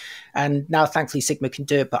lenses. And now, thankfully, Sigma can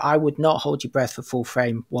do it, but I would not hold your breath for full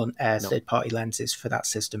frame third-party lenses for that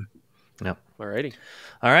system. No. Alrighty.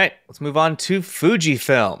 All right. Let's move on to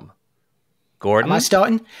Fujifilm. Gordon? Am I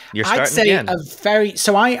starting? You're starting I'd say again.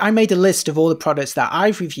 So I made a list of all the products that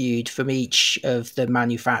I've reviewed from each of the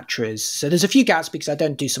manufacturers. So there's a few gaps because I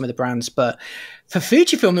don't do some of the brands, but for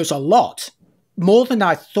Fujifilm, there's a lot. More than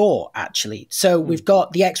I thought, actually. So we've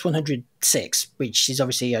got the X100VI, which is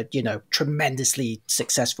obviously a tremendously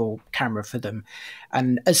successful camera for them.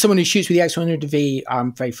 And as someone who shoots with the X100V,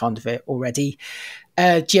 I'm very fond of it already.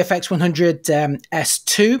 GFX 100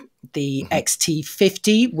 S2, the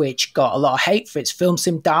XT50, which got a lot of hate for its film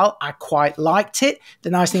sim dial. I quite liked it. The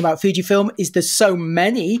nice thing about Fujifilm is there's so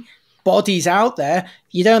many bodies out there.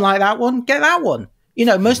 You don't like that one? Get that one.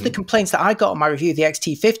 Most of the complaints that I got on my review of the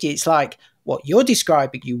XT50, it's like, what you're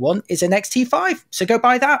describing you want is an XT5, so go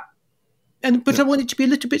buy that. But I want it to be a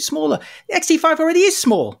little bit smaller. The XT5 already is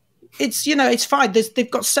small. It's it's fine. They've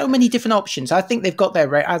got so many different options. I think they've got their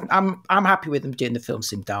rate. I'm happy with them doing the film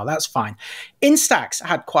sim dial. That's fine. Instax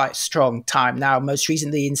had quite a strong time. Now, most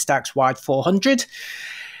recently, Instax Wide 400.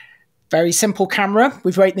 Very simple camera.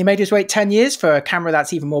 They made us wait 10 years for a camera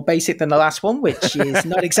that's even more basic than the last one, which is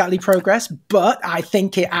not exactly progress, but I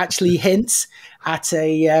think it actually hints at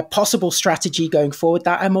a possible strategy going forward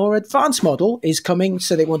that a more advanced model is coming.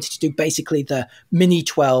 So they wanted to do basically the Mini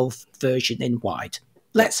 12 version in wide.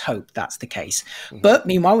 Let's hope that's the case. But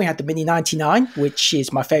meanwhile, we had the Mini 99, which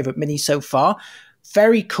is my favorite Mini so far.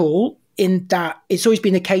 Very cool in that it's always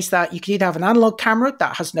been the case that you can either have an analog camera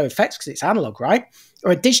that has no effects because it's analog, right?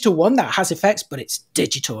 Or a digital one that has effects, but it's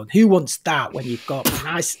digital. And who wants that when you've got a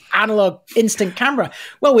nice analog instant camera?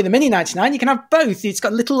 Well, with the Mini 99, you can have both. It's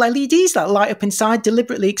got little LEDs that light up inside,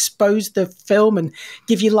 deliberately expose the film and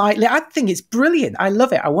give you light. I think it's brilliant. I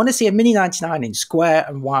love it. I want to see a Mini 99 in square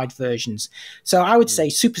and wide versions. So I would say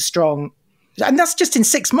super strong. And that's just in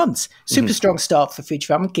 6 months. Super strong start for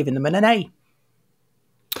Fujifilm. I'm giving them an A.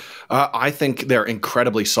 I think they're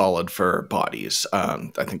incredibly solid for bodies. I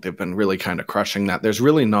think they've been really kind of crushing that. There's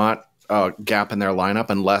really not a gap in their lineup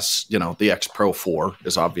unless, the X Pro 4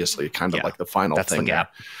 is obviously kind of like the final thing. That's the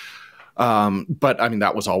gap. But I mean,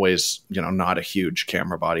 that was always, not a huge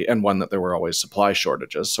camera body and one that there were always supply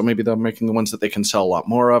shortages. So maybe they're making the ones that they can sell a lot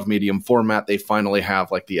more of. Medium format, they finally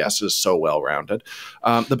have like the S is so well rounded.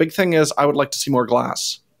 The big thing is I would like to see more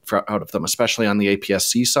glass out of them, especially on the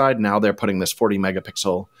APS-C side. Now they're putting this 40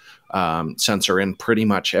 megapixel sensor in pretty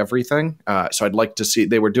much everything. So I'd like to see,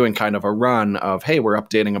 they were doing kind of a run of, hey, we're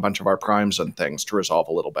updating a bunch of our primes and things to resolve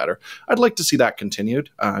a little better. I'd like to see that continued.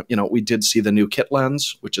 We did see the new kit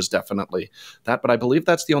lens, which is definitely that, but I believe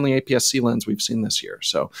that's the only APS-C lens we've seen this year.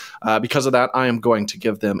 So because of that, I am going to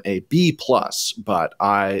give them a B+, but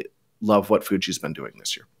I love what Fuji's been doing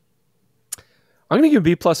this year. I'm going to give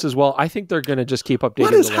B+ as well. I think they're going to just keep updating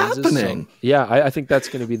the lenses. What is happening? So, yeah, I think that's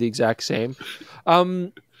going to be the exact same.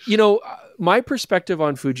 My perspective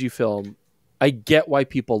on Fujifilm, I get why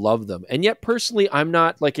people love them. And yet, personally, I'm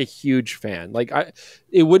not like a huge fan.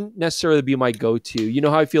 It wouldn't necessarily be my go-to. You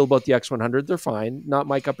know how I feel about the X100? They're fine. Not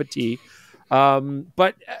my cup of tea.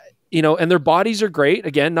 But their bodies are great.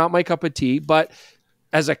 Again, not my cup of tea. But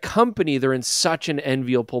as a company, they're in such an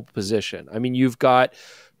enviable position. I mean, you've got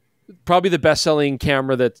probably the best-selling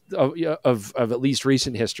camera that of at least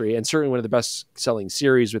recent history, and certainly one of the best-selling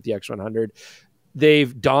series with the X100.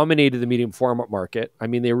 They've dominated the medium format market. I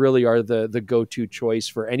mean, they really are the go-to choice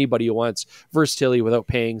for anybody who wants versatility without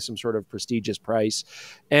paying some sort of prestigious price.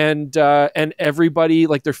 And everybody,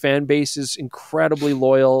 like their fan base is incredibly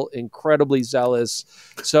loyal, incredibly zealous.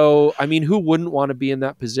 So, I mean, who wouldn't want to be in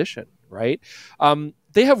that position, right?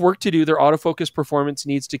 They have work to do. Their autofocus performance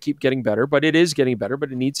needs to keep getting better, but it is getting better,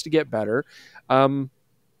 but it needs to get better.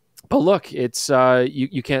 But look, it's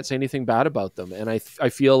you can't say anything bad about them. And I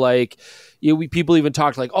feel like people even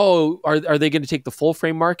talk like, oh, are they going to take the full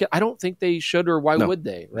frame market? I don't think they should, or why would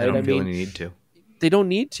they? Right? I don't feel any need to. They don't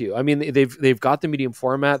need to. I mean, they've got the medium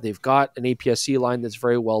format. They've got an APS-C line that's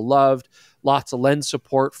very well loved. Lots of lens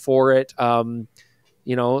support for it.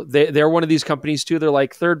 They're one of these companies too. They're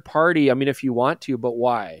like third party. I mean, if you want to, but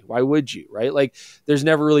why? Why would you? Right? Like, there's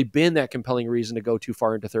never really been that compelling reason to go too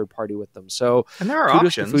far into third party with them. So, and there are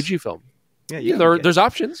options. To Fujifilm. Yeah, there's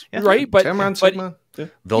options, right? Camera and Sigma.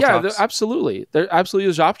 absolutely. There absolutely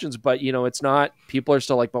is options, but it's not. People are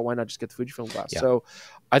still like, but why not just get the Fujifilm glass? Yeah. So,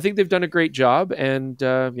 I think they've done a great job, and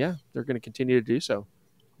they're going to continue to do so.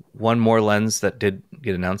 One more lens that did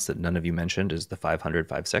get announced that none of you mentioned is the 500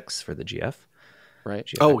 5.6 for the GF. Right.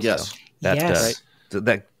 GFX. Oh yes.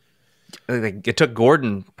 It took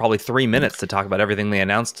Gordon probably 3 minutes to talk about everything they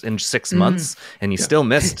announced in 6 months, and you still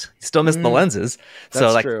missed the lenses.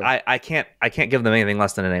 So like true. I can't give them anything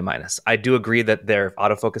less than an A-. I do agree that their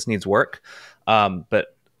autofocus needs work,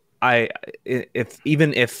 but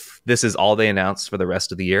if this is all they announce for the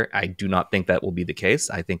rest of the year, I do not think that will be the case.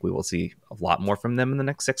 I think we will see a lot more from them in the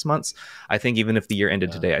next 6 months. I think even if the year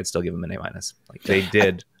ended today, I'd still give them an A-. Like they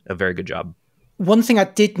did a very good job. One thing I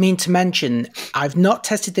did mean to mention, I've not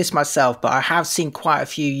tested this myself, but I have seen quite a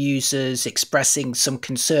few users expressing some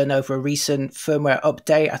concern over a recent firmware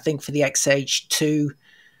update, I think for the XH2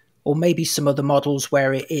 or maybe some other models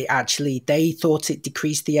where it actually, they thought it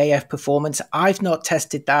decreased the AF performance. I've not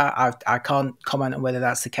tested that. I can't comment on whether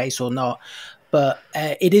that's the case or not. But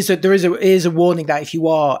there is a warning that if you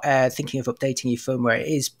are thinking of updating your firmware, it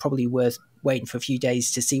is probably worth waiting for a few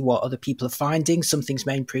days to see what other people are finding. Some things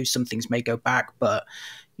may improve, some things may go back, but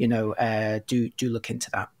do look into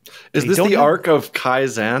that. Is this the arc of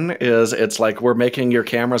Kaizen? It's like we're making your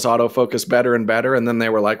camera's autofocus better and better, and then they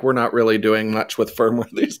were like, we're not really doing much with firmware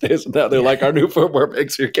these days. And now they're like, our new firmware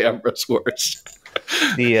makes your cameras worse.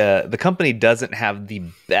 The company doesn't have the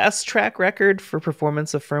best track record for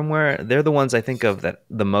performance of firmware. They're the ones I think of that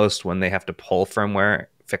the most when they have to pull firmware,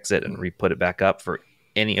 fix it, and re-put it back up for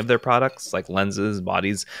any of their products, like lenses,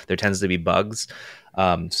 bodies. There tends to be bugs.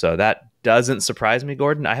 So that doesn't surprise me,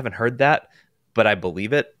 Gordon. I haven't heard that, but I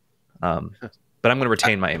believe it. But I'm going to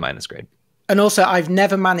retain my A- grade. And also, I've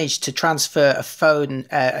never managed to transfer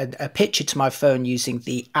a picture to my phone using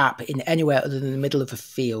the app in anywhere other than the middle of a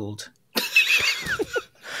field.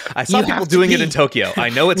 I saw people doing it in Tokyo. I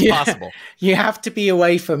know it's possible. You have to be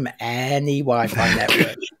away from any Wi-Fi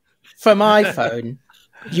network. For my phone,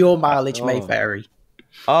 your mileage may vary.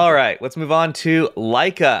 All right, let's move on to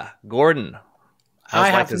Leica. Gordon, I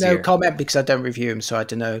have no comment because I don't review them, so I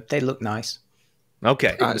don't know. They look nice.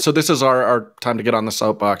 Okay. So this is our time to get on the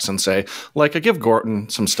soapbox and say, Leica, give Gordon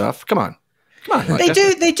some stuff. Come on,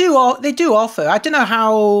 Leica. They do offer. I don't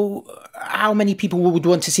know how many people would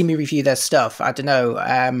want to see me review their stuff. I don't know.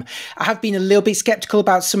 I have been a little bit skeptical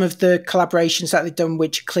about some of the collaborations that they've done,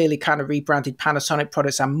 which clearly kind of rebranded Panasonic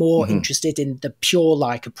products. I'm more interested in the pure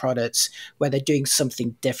Leica products where they're doing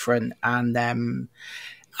something different. And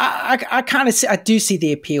I do see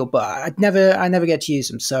the appeal, but I never get to use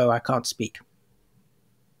them, so I can't speak.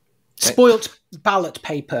 Spoilt ballot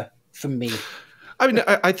paper from me. I mean,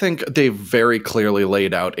 I think they've very clearly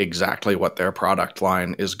laid out exactly what their product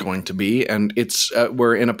line is going to be, and it's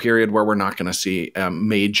we're in a period where we're not going to see a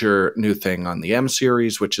major new thing on the M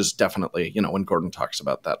series, which is definitely, when Gordon talks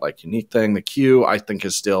about that like unique thing, the Q, I think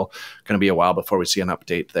is still going to be a while before we see an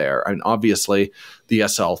update there. And obviously, the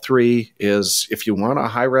SL3 is, if you want a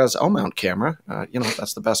high-res L-mount camera,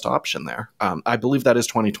 that's the best option there. I believe that is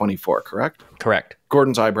 2024, correct? Correct.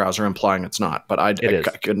 Gordon's eyebrows are implying it's not, but I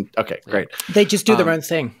couldn't. Okay, great. They just do their own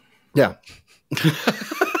thing. Yeah.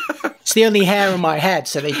 It's the only hair on my head,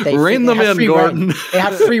 so they rein them in, Gordon. They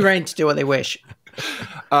have free reign to do what they wish.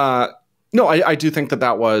 No, I do think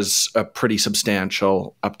that was a pretty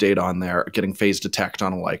substantial update on there. Getting phase detect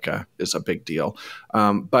on a Leica is a big deal.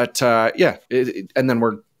 And then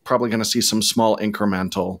we're probably going to see some small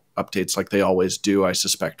incremental updates like they always do. I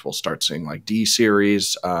suspect we'll start seeing like D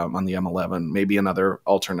series on the M11, maybe another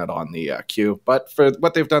alternate on the Q. But for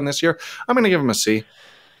what they've done this year, I'm going to give them a C.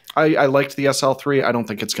 I liked the SL3. I don't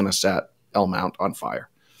think it's going to set L-mount on fire.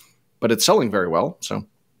 But it's selling very well, so...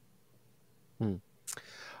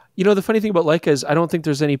 the funny thing about Leica is I don't think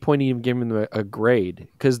there's any point in even giving them a grade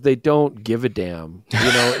because they don't give a damn.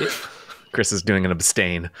 Chris is doing an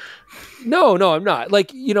abstain. No, I'm not.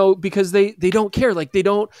 Because they don't care.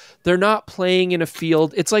 They're not playing in a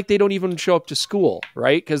field. It's like they don't even show up to school,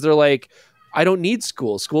 right? Because they're like, I don't need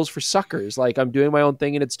school. School's for suckers. Like, I'm doing my own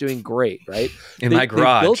thing and it's doing great, right? In my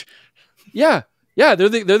garage. Yeah, they're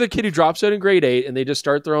the kid who drops out in grade 8 and they just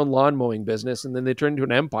start their own lawn mowing business and then they turn into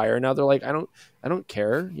an empire. And now they're like, I don't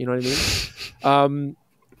care. You know what I mean?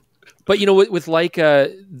 But with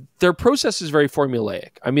Leica, their process is very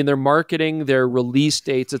formulaic. I mean, their marketing, their release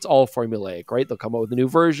dates, it's all formulaic, right? They'll come out with a new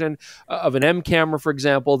version of an M camera, for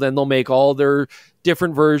example. Then they'll make all their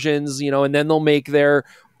different versions, and then they'll make their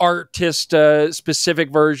artist specific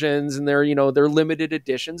versions and their limited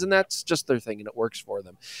editions, and that's just their thing and it works for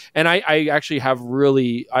them. And I actually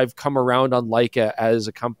I've come around on Leica as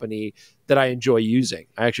a company that I enjoy using.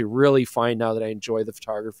 I actually really find now that I enjoy the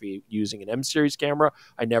photography using an M series camera.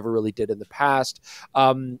 I never really did in the past.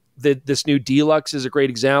 This new Deluxe is a great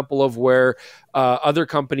example of where other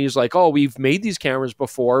companies like, oh, we've made these cameras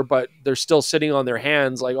before, but they're still sitting on their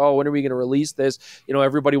hands like, oh, when are we going to release this? You know,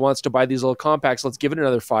 everybody wants to buy these little compacts. Let's give it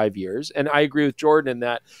another 5 years. And I agree with Jordan in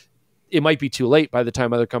that it might be too late by the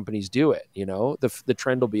time other companies do it. You know, the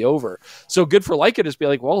trend will be over. So good for Leica to just be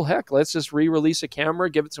like, well, heck, let's just re-release a camera,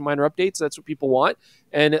 give it some minor updates. That's what people want.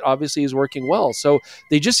 And it obviously is working well. So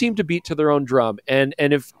they just seem to beat to their own drum. And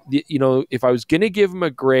if, you know, if I was going to give them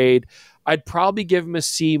a grade, I'd probably give them a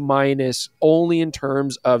C- only in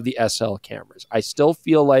terms of the SL cameras. I still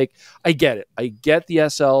feel like I get it. I get the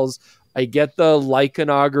SLs. I get the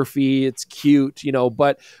Leicanography. It's cute, you know,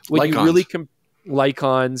 but when you really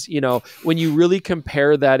Lycons, you know, when you really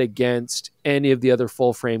compare that against any of the other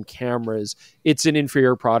full frame cameras, it's an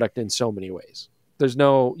inferior product in so many ways. There's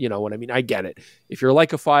no, you know what I mean? I get it. If you're a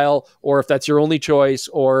Leica-phile, or if that's your only choice,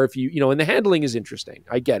 or if you know, and the handling is interesting.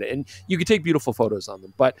 I get it. And you can take beautiful photos on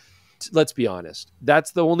them. But let's be honest.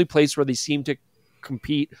 That's the only place where they seem to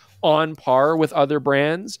compete on par with other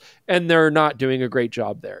brands, and they're not doing a great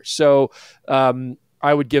job there. So,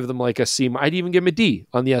 I would give them like a C. I'd even give them a D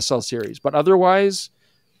on the SL series. But otherwise,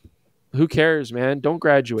 who cares, man? Don't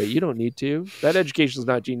graduate. You don't need to. That education is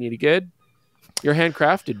not genie good. You're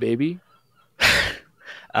handcrafted, baby.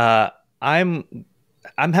 I'm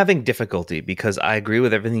having difficulty because I agree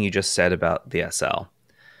with everything you just said about the SL.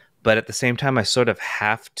 But at the same time, I sort of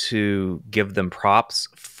have to give them props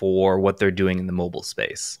for what they're doing in the mobile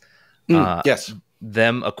space. Yes.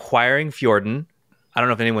 Them acquiring Fjorden. I don't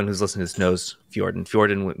know if anyone who's listening to this knows Fjorden.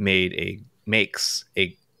 Fjorden makes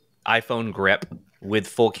a iPhone grip with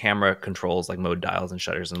full camera controls like mode dials and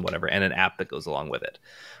shutters and whatever, and an app that goes along with it.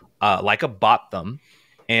 Leica bought them,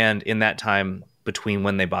 and in that time between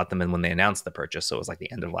when they bought them and when they announced the purchase, so it was like the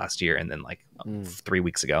end of last year and then like 3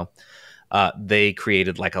 weeks ago, they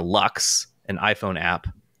created Leica Lux, an iPhone app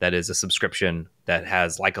that is a subscription that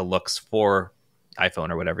has Leica Lux for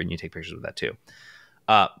iPhone or whatever, and you take pictures with that too.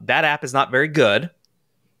 That app is not very good.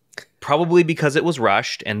 Probably because it was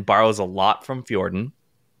rushed and borrows a lot from Fjorden,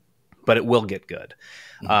 but it will get good.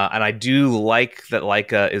 And I do like that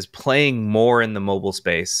Leica is playing more in the mobile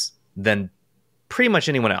space than pretty much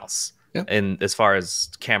anyone else in as far as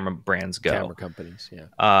camera brands go. Camera companies,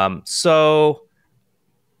 yeah. So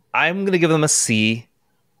I'm going to give them a C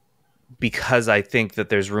because I think that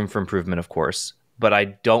there's room for improvement, of course, but I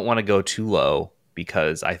don't want to go too low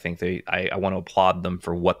because I think I want to applaud them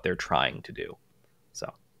for what they're trying to do.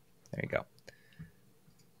 So there you go.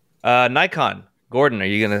 Nikon. Gordon, are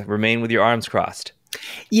you going to remain with your arms crossed?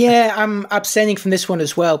 Yeah, I'm abstaining from this one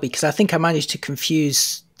as well because I think I managed to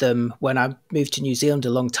confuse them when I moved to New Zealand a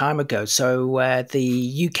long time ago. So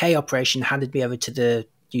the UK operation handed me over to the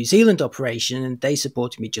New Zealand operation and they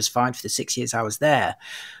supported me just fine for the 6 years I was there.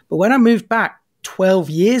 But when I moved back 12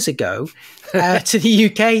 years ago to the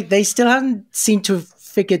UK, they still hadn't seemed to have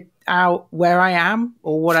figured out where I am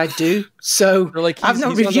or what I do. So like I've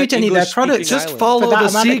not reviewed any of their products. Just follow the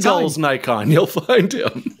seagulls, Nikon. You'll find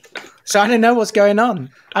him. So I don't know what's going on.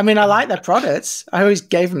 I mean, I like their products. I always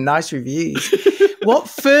gave them nice reviews.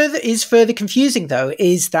 What is further confusing, though,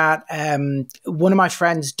 is that one of my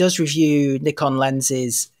friends does review Nikon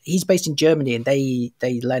lenses. He's based in Germany, and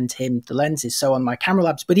they lend him the lenses. So on my Camera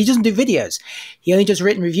Labs, but he doesn't do videos. He only does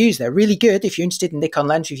written reviews. They're really good. If you're interested in Nikon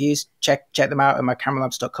lens reviews, check them out on my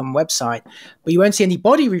CameraLabs.com website. But you won't see any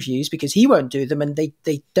body reviews because he won't do them, and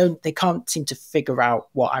they can't seem to figure out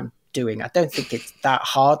what I'm doing. I don't think it's that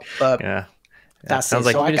hard, but yeah. That sounds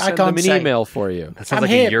like so I can't them an email for you. That sounds like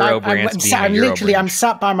a Eurobranch. I'm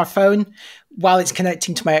sat by my phone while it's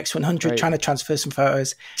connecting to my X100, trying to transfer some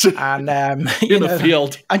photos, and in the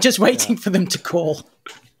field. I'm just waiting for them to call.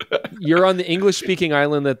 You're on the English-speaking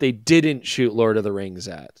island that they didn't shoot Lord of the Rings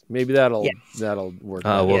at. Maybe that'll work.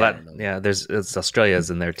 There's Australia's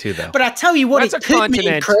in there too, though. But I tell you what, it could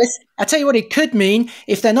mean, Chris. I tell you what, it could mean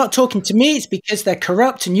if they're not talking to me, it's because they're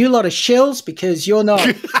corrupt and you lot of shills because you're not.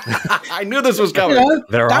 I knew this was coming.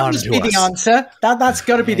 They're that on must to be us. the answer. That's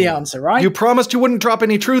got to be the answer, right? You promised you wouldn't drop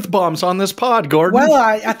any truth bombs on this pod, Gordon. Well,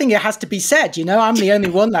 I think it has to be said. I'm the only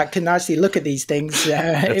one that can actually look at these things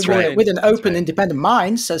with an open, independent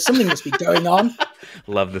mind. So something must be going on.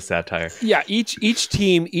 Love the satire. Yeah, each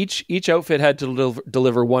team, each outfit had to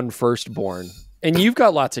deliver one firstborn, and you've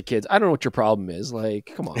got lots of kids. I don't know what your problem is.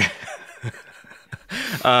 Like, come on.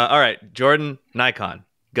 All right, Jordan, Nikon,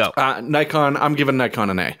 go. Nikon. I'm giving Nikon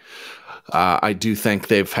an A. I do think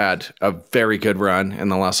they've had a very good run in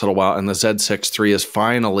the last little while, and the Z6 III is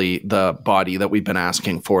finally the body that we've been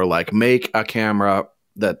asking for. Like, make a camera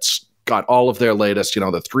that's got all of their latest, the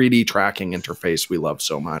 3D tracking interface we love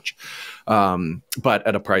so much, but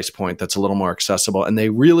at a price point that's a little more accessible. And they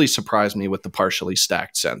really surprised me with the partially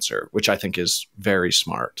stacked sensor, which I think is very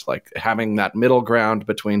smart. Like having that middle ground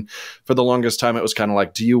between, for the longest time, it was kind of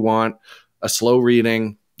like, do you want a slow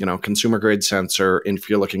reading, consumer grade sensor if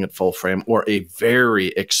you're looking at full frame, or a very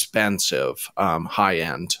expensive high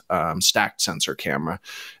end stacked sensor camera?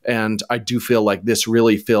 And I do feel like this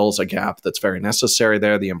really fills a gap that's very necessary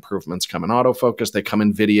there. The improvements come in autofocus, they come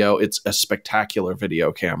in video. It's a spectacular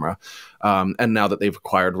video camera. And now that they've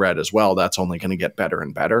acquired Red as well, that's only going to get better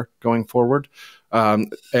and better going forward. I mean,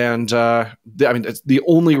 it's the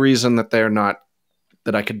only reason that they're not,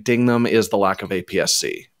 that I could ding them, is the lack of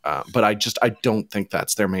APS-C. But I don't think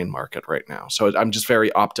that's their main market right now. So I'm just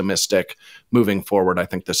very optimistic moving forward. I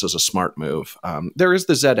think this is a smart move. There is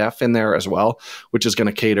the ZF in there as well, which is going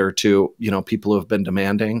to cater to, people who have been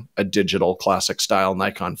demanding a digital classic style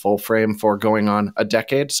Nikon full frame for going on a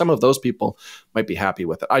decade. Some of those people might be happy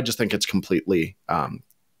with it. I just think it's completely,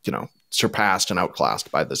 surpassed and outclassed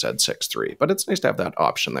by the Z6 III, but it's nice to have that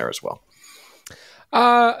option there as well.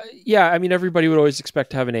 Yeah, I mean, everybody would always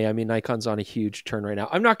expect to have an A. I mean, Nikon's on a huge turn right now.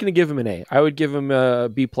 I'm not going to give him an A. I would give him a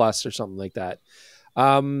B+ or something like that.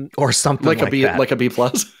 Or something like a B, that. like a B+.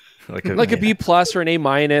 like a B+ or an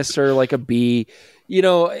A- or like a B.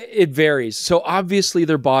 It varies. So obviously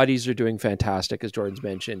their bodies are doing fantastic, as Jordan's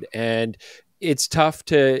mentioned, and it's tough.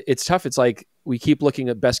 It's like we keep looking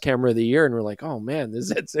at best camera of the year and we're like, oh man, the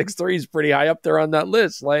Z6 III is pretty high up there on that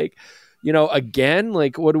list. Like, again,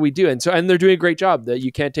 like, what do we do? And they're doing a great job. That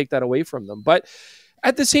you can't take that away from them. But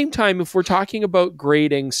at the same time, if we're talking about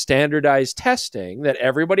grading standardized testing, that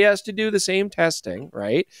everybody has to do the same testing,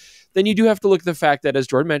 right? Then you do have to look at the fact that, as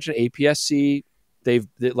Jordan mentioned, APS-C, they've,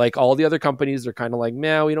 like all the other companies, they're kind of like,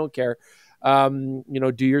 nah, we don't care. Do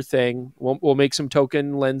your thing. We'll make some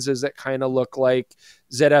token lenses that kind of look like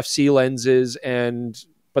ZF-C lenses,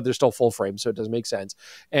 but they're still full frame, so it doesn't make sense.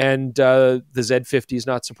 And the Z50 is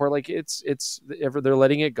not support. Like they're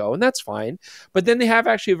letting it go, and that's fine. But then they have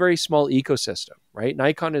actually a very small ecosystem, right?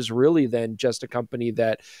 Nikon is really then just a company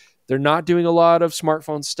that they're not doing a lot of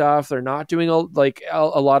smartphone stuff. They're not doing a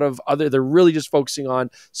lot of other. They're really just focusing on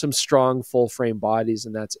some strong full frame bodies,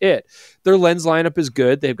 and that's it. Their lens lineup is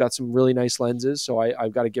good. They've got some really nice lenses, so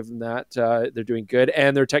I've got to give them that. They're doing good,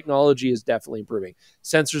 and their technology is definitely improving.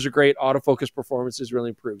 Sensors are great. Autofocus performance is really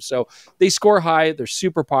improved. So they score high. They're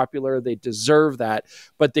super popular. They deserve that,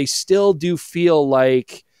 but they still do feel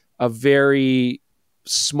like a very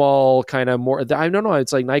small kind of more. I don't know.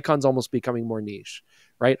 It's like Nikon's almost becoming more niche.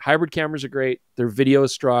 Right? Hybrid cameras are great. Their video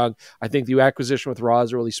is strong. I think the acquisition with RAW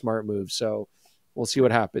is a really smart move. So we'll see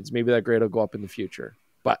what happens. Maybe that grade will go up in the future.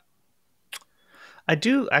 But I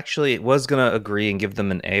was going to agree and give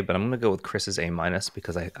them an A, but I'm going to go with Chris's A-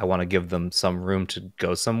 because I want to give them some room to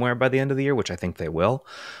go somewhere by the end of the year, which I think they will.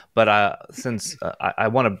 But since I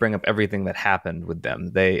want to bring up everything that happened with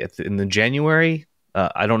them, in the January,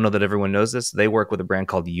 I don't know that everyone knows this. They work with a brand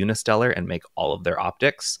called Unistellar and make all of their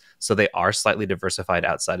optics. So they are slightly diversified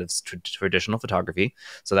outside of traditional photography.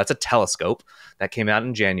 So that's a telescope that came out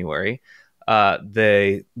in January.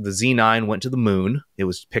 The Z9 went to the moon. It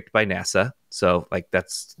was picked by NASA. So like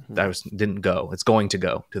didn't go. It's going to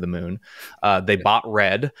go to the moon. They bought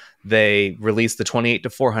Red. They released the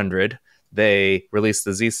 28-400. They released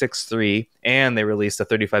the Z6 III, and they released a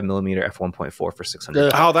 35mm f1.4 for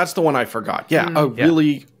 $600. Oh, that's the one I forgot. Yeah,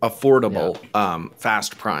 really affordable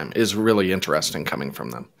fast prime is really interesting coming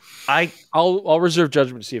from them. I'll reserve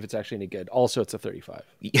judgment to see if it's actually any good. Also, it's a 35.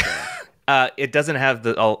 It doesn't have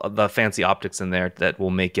the fancy optics in there that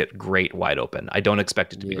will make it great wide open. I don't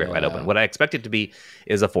expect it to be great wide open. What I expect it to be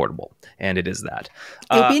is affordable, and it is that.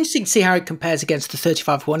 It'll be interesting to see how it compares against the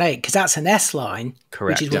 35-1.8, because that's an S line,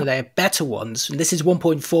 correct, which is one of their better ones. And this is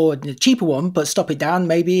 1.4, the cheaper one, but stop it down,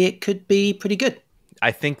 maybe it could be pretty good.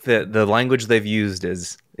 I think that the language they've used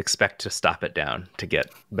is expect to stop it down to get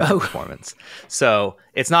better performance. So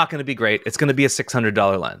it's not going to be great. It's going to be a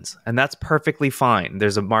 $600 lens, and that's perfectly fine.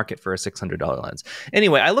 There's a market for a $600 lens.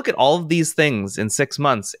 Anyway, I look at all of these things in 6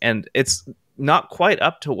 months, and it's not quite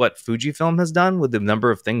up to what Fujifilm has done with the number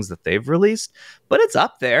of things that they've released, but it's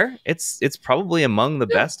up there. It's probably among the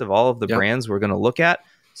best of all of the brands we're going to look at.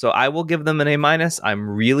 So I will give them an A-. I'm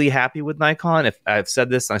really happy with Nikon. If I've said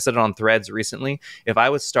this, and I said it on Threads recently, if I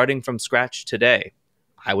was starting from scratch today,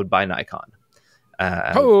 I would buy Nikon.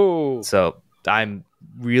 So I'm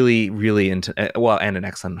really, really into, and an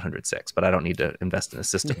X100VI, but I don't need to invest in a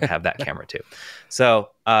system to have that camera too.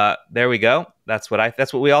 So there we go. That's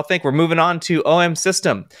what we all think. We're moving on to OM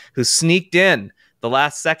System, who sneaked in the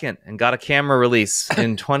last second and got a camera release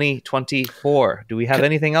in 2024. Do we have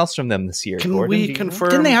anything else from them this year? Can Gordon? we confirm?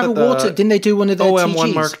 Didn't they have a water? Didn't they do one of the OM1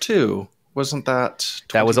 TGs? Mark II? Wasn't that?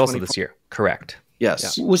 That was also this year. Correct.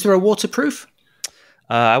 Yes. Yeah. Was there a waterproof?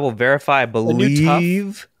 I will verify. I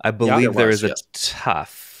believe there is a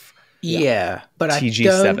tough. Yeah, but TG7.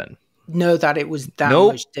 I don't know that it was that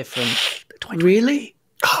much different. Really?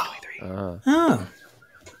 Oh.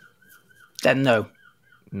 Then no.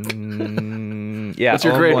 Yeah. What's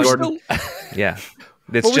your grade, Gordon? Yeah.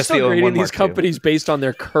 It's just the grading these companies based on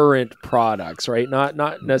their current products, right? Not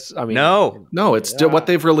necessarily. I mean, no, it's what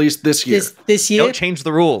they've released this year. This year, don't change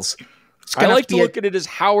the rules. I like to look at it as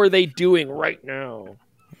how are they doing right now.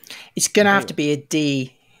 It's going to have to be a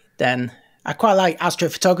D then. I quite like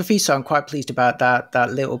astrophotography, so I'm quite pleased about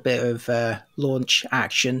that little bit of launch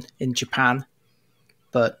action in Japan.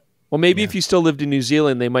 But well, maybe if you still lived in New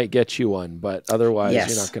Zealand, they might get you one, but otherwise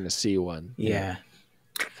you're not going to see one. Yeah.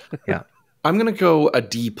 Yeah. I'm going to go a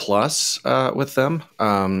D plus with them.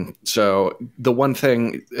 So the one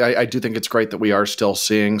thing, I do think it's great that we are still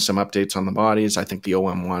seeing some updates on the bodies. I think the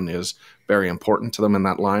OM1 is very important to them in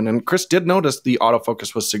that line. And Chris did notice the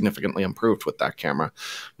autofocus was significantly improved with that camera.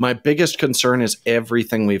 My biggest concern is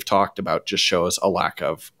everything we've talked about just shows a lack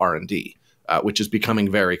of R&D, which is becoming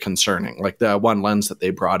very concerning. Like the one lens that they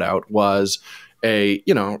brought out was a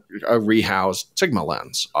rehoused Sigma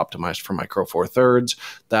lens optimized for micro four thirds.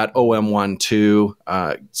 That OM1 II,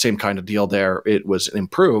 same kind of deal there. It was an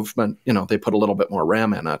improvement. They put a little bit more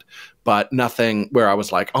RAM in it, but nothing where I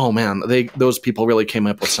was like, oh man, those people really came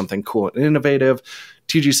up with something cool and innovative.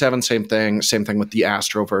 TG7, same thing with the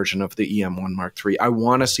Astro version of the EM1 Mark III. I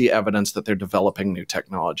want to see evidence that they're developing new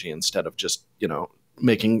technology instead of just,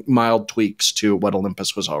 making mild tweaks to what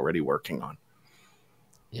Olympus was already working on.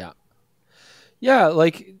 Yeah. Yeah,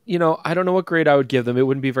 I don't know what grade I would give them. It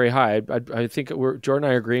wouldn't be very high. I think Jordan and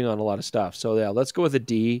I are agreeing on a lot of stuff. So yeah, let's go with a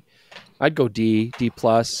D. I'd go D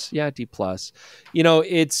plus. Yeah, D plus.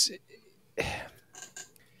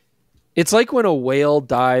 It's like when a whale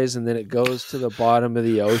dies and then it goes to the bottom of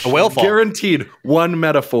the ocean. A whale fall. Guaranteed one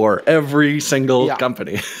metaphor every single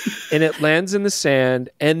company. And it lands in the sand,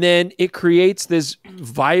 and then it creates this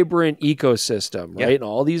vibrant ecosystem, right? And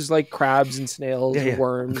all these crabs and snails and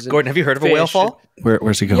worms. Gordon, have you heard of a whale fall?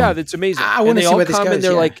 Where's he going? Yeah, that's amazing. I want to see where this goes. And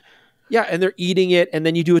they're and they're eating it, and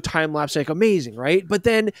then you do a time lapse, amazing, right? But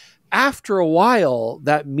then after a while,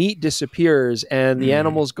 that meat disappears, and the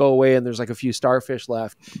animals go away, and there's a few starfish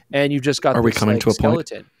left, and you've just got Are we coming to a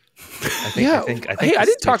skeleton. Point? I think hey, I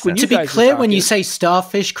didn't talk when you guys. To be clear, when you say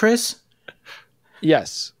starfish, Chris.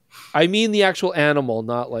 Yes, I mean the actual animal,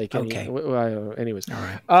 not okay. Anyways, all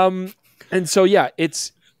right. And so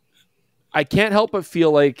I can't help but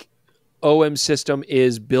feel like OM System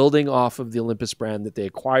is building off of the Olympus brand that they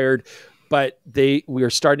acquired, but we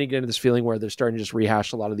are starting to get into this feeling where they're starting to just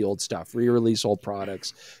rehash a lot of the old stuff, re-release old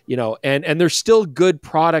products, and they're still good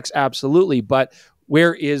products, absolutely, but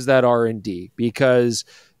where is that R&D? Because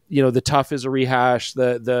the Tough is a rehash,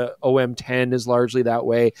 the OM10 is largely that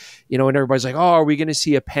way, and everybody's like, oh, are we going to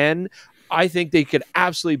see a pen? I think they could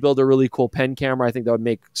absolutely build a really cool pen camera. I think that would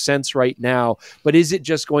make sense right now, but is it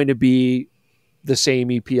just going to be the same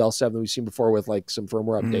EPL7 that we've seen before with some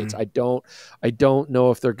firmware updates? I don't know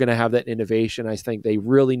if they're going to have that innovation. I think they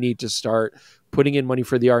really need to start putting in money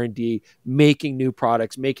for the R&D, making new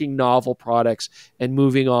products, making novel products, and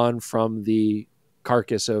moving on from the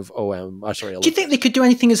carcass of OM. Do you think they could do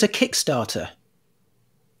anything as a Kickstarter?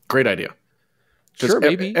 Great idea. Sure,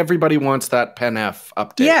 maybe. Everybody wants that Pen F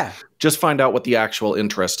update. Yeah. Just find out what the actual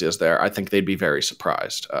interest is there. I think they'd be very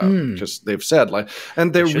surprised because they've said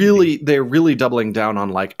and they're really doubling down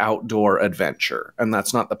on outdoor adventure, and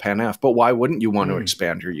that's not the Pen F. But why wouldn't you want to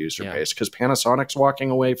expand your user base? Because Panasonic's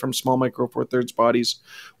walking away from small micro four thirds bodies.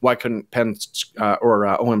 Why couldn't Pen or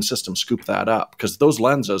OM System scoop that up? Because those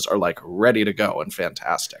lenses are ready to go and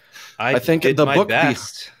fantastic. I think did my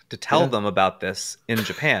best to tell them about this in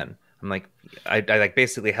Japan. I'm I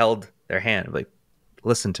basically held their hand.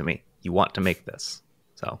 Listen to me. You want to make this.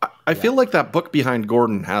 So I feel like that book behind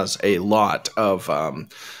Gordon has a lot of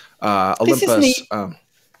Olympus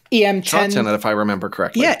EM10 shots in it, if I remember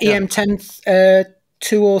correctly. Yeah, EM10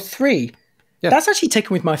 2 or 3. Yeah. That's actually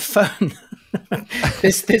taken with my phone.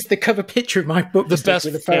 There's the cover picture of my book. The best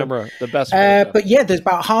with the camera. The best. But yeah, there's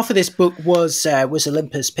about half of this book was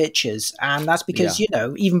Olympus pictures, and that's because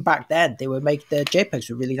even back then they were making the JPEGs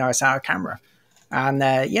were really nice out of camera, and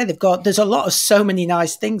there's so many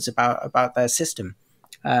nice things about their system.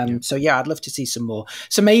 So yeah, I'd love to see some more.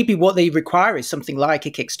 So maybe what they require is something like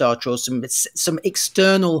a Kickstarter or some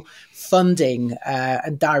external funding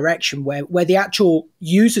and direction where the actual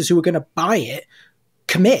users who are going to buy it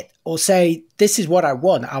commit or say, this is what I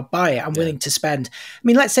want, I'll buy it, I'm willing to spend. I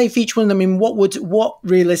mean, let's say for each one of them, I mean, what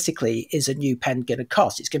realistically is a new pen going to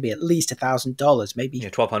cost? It's going to be at least $1,000, maybe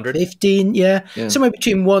 $1,200, 15, somewhere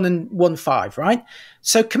between 1 and 1.5, right?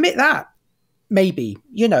 So commit that, maybe,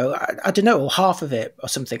 you know, I don't know, or half of it or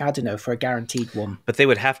something, I don't know, for a guaranteed one. But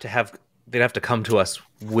they'd have to come to us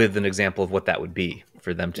with an example of what that would be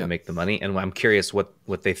for them to make the money. And I'm curious what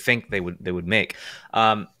they think they would make.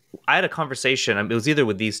 I had a conversation. It was either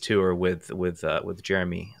with these two or with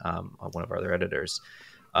Jeremy, one of our other editors,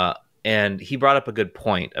 and he brought up a good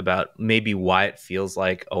point about maybe why it feels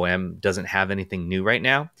like OM doesn't have anything new right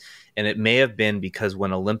now, and it may have been because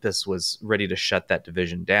when Olympus was ready to shut that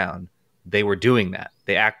division down, they were doing that.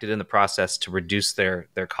 They acted in the process to reduce their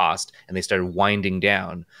cost, and they started winding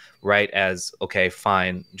down right as, okay,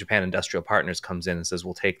 fine, Japan Industrial Partners comes in and says,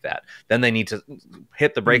 we'll take that. Then they need to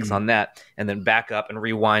hit the brakes on that and then back up and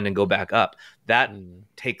rewind and go back up. That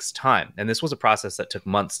takes time. And this was a process that took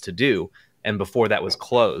months to do. And before that was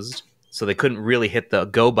closed, so they couldn't really hit the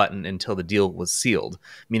go button until the deal was sealed,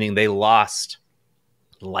 meaning they lost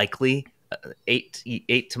likely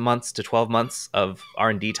 8 months to 12 months of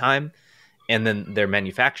R&D time. And then their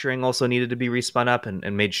manufacturing also needed to be respun up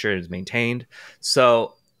and made sure it was maintained.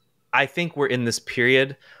 So I think we're in this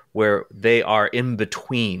period where they are in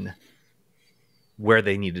between where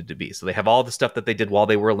they needed to be. So they have all the stuff that they did while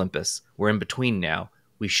they were Olympus. We're in between now.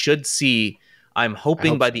 We should see, I'm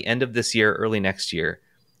hoping by the end of this year, early next year,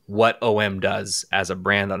 what OM does as a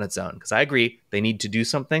brand on its own. Because I agree, they need to do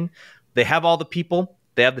something. They have all the people.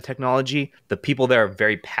 They have the technology. The people there are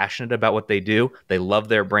very passionate about what they do. They love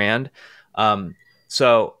their brand.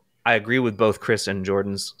 So I agree with both Chris and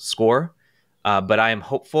Jordan's score. But I am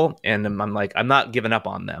hopeful, and I'm not giving up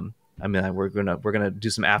on them. I mean, we're gonna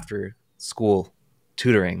do some after school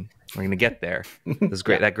tutoring. We're gonna get there. This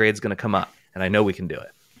great. That grade's gonna come up, and I know we can do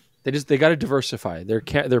it. They got to diversify. Their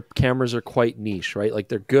cameras are quite niche, right? Like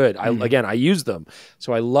they're good. I use them,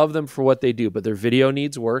 so I love them for what they do. But their video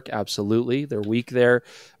needs work. Absolutely, they're weak there.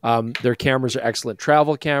 Their cameras are excellent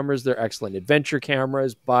travel cameras. They're excellent adventure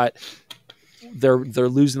cameras, but they're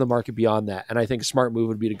losing the market beyond that. And I think a smart move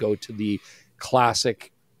would be to go to the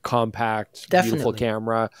classic, compact, beautiful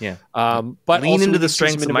camera. Yeah. But lean into the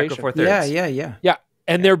strengths of Micro Four Thirds. Yeah.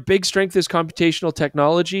 And their big strength is computational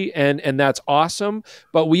technology, and that's awesome.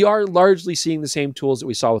 But we are largely seeing the same tools that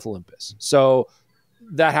we saw with Olympus. So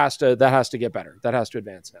that has to get better. That has to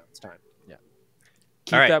advance now. It's time. Yeah.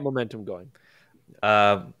 Keep that momentum going.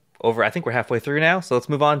 I think we're halfway through now. So let's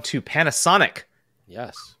move on to Panasonic.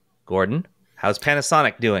 Yes. Gordon, how's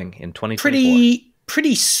Panasonic doing in 2024?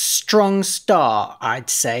 Pretty strong start, I'd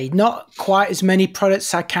say. Not quite as many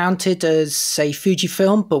products I counted as, say,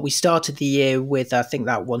 Fujifilm, but we started the year with, I think,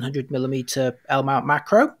 that 100mm L-mount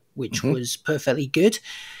macro, which was perfectly good.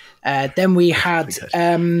 Then we had,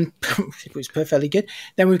 it was perfectly good.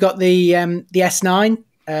 Then we've got the S9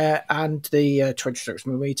 and the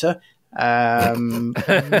 26mm,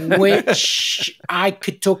 which I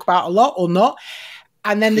could talk about a lot or not.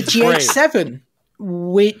 And then the GH7,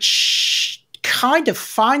 which kind of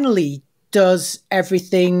finally does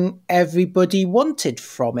everything everybody wanted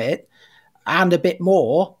from it and a bit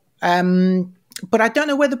more. But I don't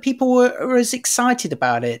know whether people were as excited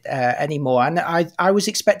about it anymore. And I was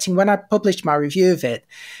expecting, when I published my review of it,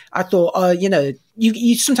 I thought,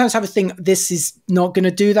 you sometimes have a thing, this is not going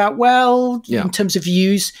to do that well in terms of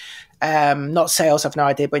views. Not sales, I've no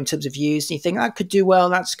idea, but in terms of views, and you think that could do well,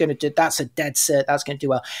 that's a dead cert, that's going to do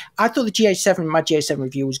well. I thought the GH7, my GH7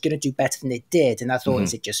 review was going to do better than it did, and I thought,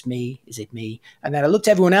 is it just me? Is it me? And then I looked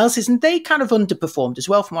at everyone else's, and they kind of underperformed as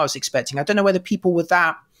well from what I was expecting. I don't know whether people were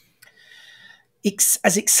that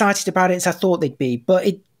as excited about it as I thought they'd be, but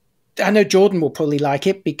I know Jordan will probably like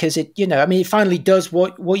it because it finally does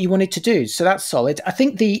what you want it to do, so that's solid. I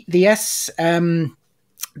think the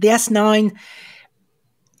S9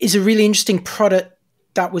 is a really interesting product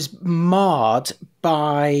that was marred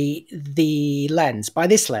by this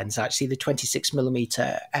lens, actually, the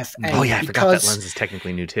 26mm f8. Oh yeah, I forgot that lens is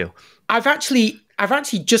technically new too. I've actually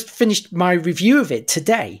just finished my review of it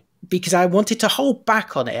today because I wanted to hold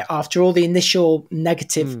back on it after all the initial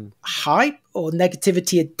negative hype or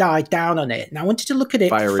negativity had died down on it. And I wanted to look at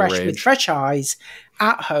it with fresh eyes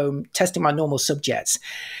at home, testing my normal subjects.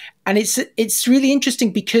 And it's really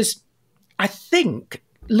interesting because I think,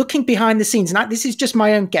 looking behind the scenes, and this is just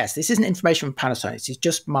my own guess, this isn't information from Panasonic, this is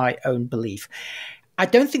just my own belief. I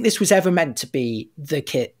don't think this was ever meant to be the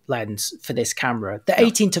kit lens for this camera. The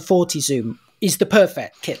 18-40 zoom is the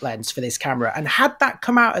perfect kit lens for this camera. And had that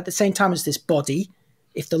come out at the same time as this body,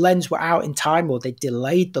 if the lens were out in time or they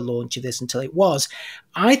delayed the launch of this until it was,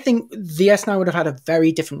 I think the S9 would have had a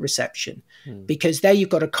very different reception because there you've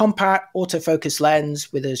got a compact autofocus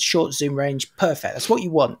lens with a short zoom range. Perfect. That's what you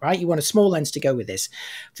want, right? You want a small lens to go with this.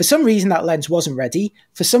 For some reason, that lens wasn't ready.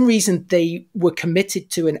 For some reason, they were committed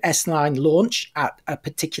to an S9 launch at a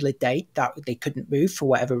particular date that they couldn't move for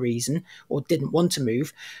whatever reason or didn't want to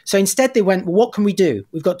move. So instead, they went, well, what can we do?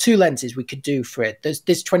 We've got 2 lenses we could do for it.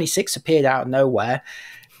 This 26 appeared out of nowhere.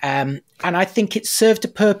 And I think it served a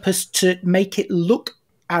purpose to make it look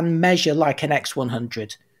and measure like an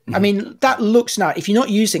X100. I mean, that looks nice. If you're not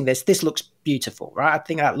using this, this looks beautiful, right? I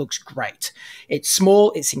think that looks great. It's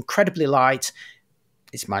small. It's incredibly light.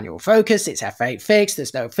 It's manual focus. It's f8 fixed.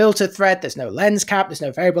 There's no filter thread. There's no lens cap. There's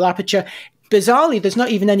no variable aperture. Bizarrely, there's not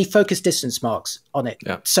even any focus distance marks on it.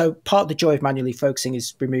 Yeah. So part of the joy of manually focusing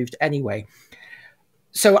is removed anyway.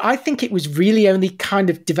 So I think it was really only kind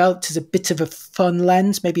of developed as a bit of a fun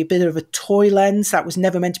lens, maybe a bit of a toy lens that was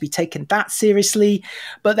never meant to be taken that seriously.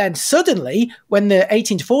 But then suddenly, when the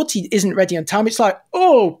 18-40 isn't ready on time, it's like,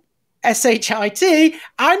 oh, SHIT,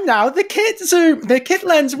 I'm now the kit zoom, the kit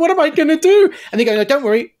lens. What am I going to do? And they go, no, don't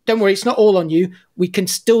worry. It's not all on you. We can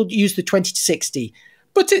still use the 20-60.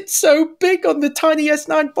 But it's so big on the tiny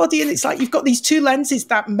S9 body. And it's like, you've got these 2 lenses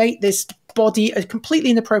that make this body completely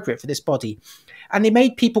inappropriate for this body. And they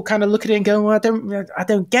made people kind of look at it and go, well, I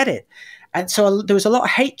don't get it. And so there was a lot of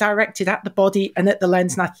hate directed at the body and at the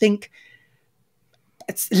lens. And I think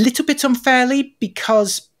it's a little bit unfairly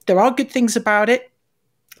because there are good things about it.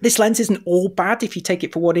 This lens isn't all bad if you take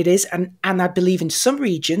it for what it is. And I believe in some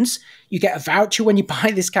regions, you get a voucher when you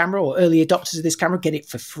buy this camera, or early adopters of this camera get it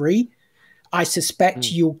for free. I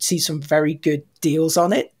suspect you'll see some very good deals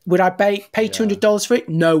on it. Would I pay $200 for it?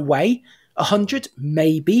 No way. 100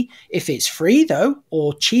 maybe. If it's free though,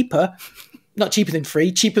 or cheaper, not cheaper than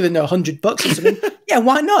free, cheaper than $100 or something, yeah,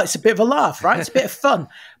 why not? It's a bit of a laugh, right? It's a bit of fun,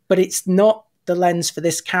 but it's not the lens for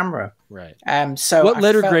this camera, right? So what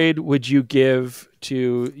letter grade would you give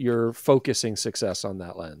to your focusing success on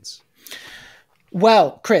that lens?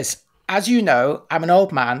 Well, Chris, as you know, I'm an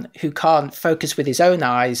old man who can't focus with his own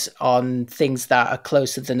eyes on things that are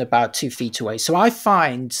closer than about 2 feet away. So I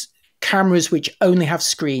find cameras which only have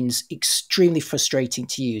screens extremely frustrating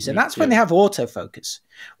to use. And that's when they have autofocus.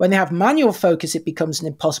 When they have manual focus, it becomes an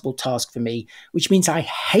impossible task for me, which means I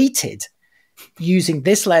hated using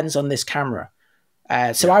this lens on this camera.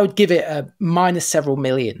 So I would give it a minus several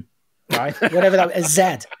million, right? Whatever that, a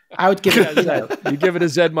Z. I would give it, you give it a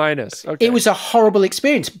Z minus. Okay. It was a horrible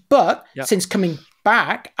experience. But since coming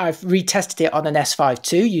back, I've retested it on an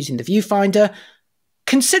S5 II using the viewfinder.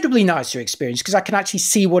 Considerably nicer experience because I can actually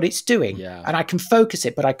see what it's doing and I can focus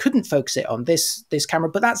it, but I couldn't focus it on this camera.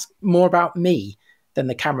 But that's more about me than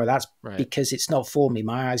the camera. That's because it's not for me.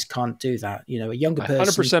 My eyes can't do that. You know, a younger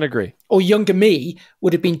person, 100% agree, or younger me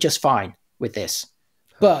would have been just fine with this.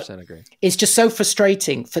 But agree. It's just so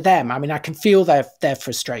frustrating for them. I mean, I can feel their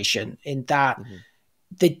frustration in that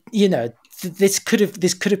this could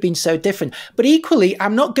have been so different. But equally,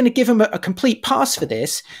 I'm not going to give them a complete pass for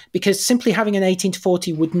this because simply having an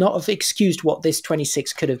 18-40 would not have excused what this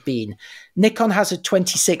 26 could have been. Nikon has a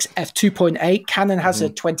 26 f2.8, Canon has a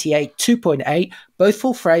 28 2.8, both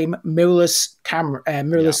full frame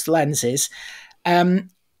mirrorless lenses.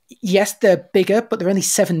 Yes, they're bigger, but they're only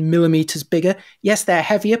 7 millimeters bigger. Yes, they're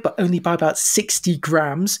heavier, but only by about 60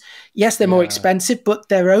 grams. Yes, they're more expensive, but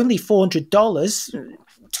they're only $400.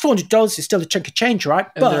 $400 is still a chunk of change, right?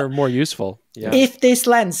 And they're more useful. Yeah. If this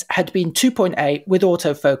lens had been 2.8 with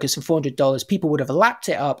autofocus and $400, people would have lapped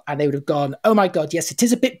it up and they would have gone, oh my God, yes, it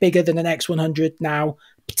is a bit bigger than an X100 now.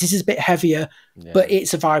 It is a bit heavier, but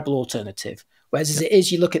it's a viable alternative. Whereas as it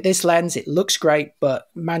is, you look at this lens, it looks great, but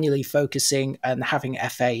manually focusing and having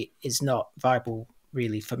f8 is not viable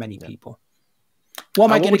really for many people. What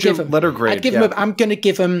am I going to give them? Letter grade. I'm going to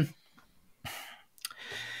give them...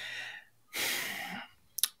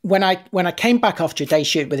 When I came back after a day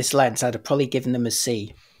shoot with this lens, I'd have probably given them a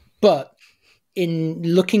C. But in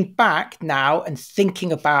looking back now and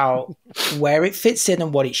thinking about where it fits in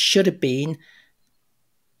and what it should have been,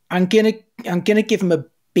 I'm gonna give them a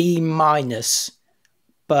B minus.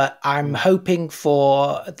 But I'm hoping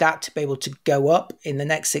for that to be able to go up in the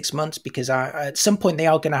next 6 months because at some point they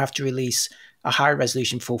are going to have to release a higher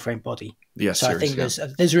resolution full frame body. Yes, so I think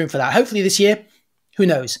there's room for that. Hopefully this year, who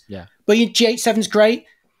knows? Yeah. But G8-7 is great.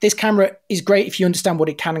 This camera is great if you understand what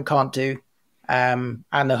it can and can't do. And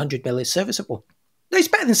the 100mm is serviceable. No, it's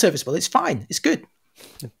better than serviceable. It's fine. It's good.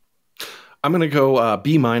 I'm going to go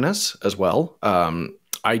B minus as well. I'm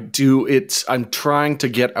trying to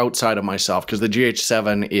get outside of myself because the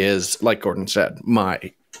GH7 is, like Gordon said, my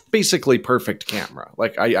basically perfect camera.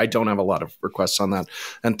 Like I don't have a lot of requests on that.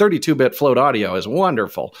 And 32-bit float audio is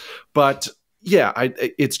wonderful. But yeah,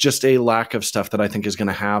 it's just a lack of stuff that I think is going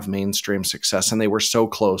to have mainstream success. And they were so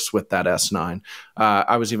close with that S9.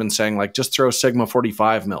 I was even saying, like, just throw Sigma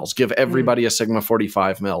 45 mils, give everybody a Sigma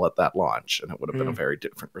 45 mil at that launch, and it would have been a very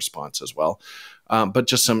different response as well. But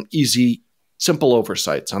just some easy, simple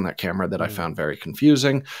oversights on that camera that I found very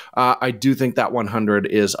confusing. I do think that 100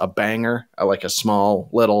 is a banger, like a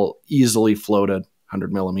small, little, easily floated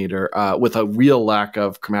 100 millimeter with a real lack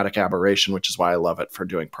of chromatic aberration, which is why I love it for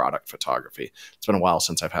doing product photography. It's been a while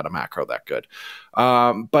since I've had a macro that good.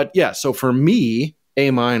 But yeah, so for me, A-,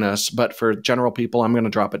 but for general people, I'm going to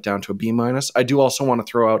drop it down to a B-. I do also want to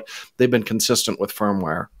throw out, they've been consistent with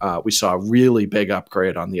firmware. We saw a really big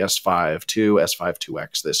upgrade on the S5 II, S5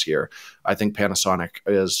 IIX this year. I think Panasonic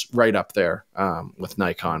is right up there with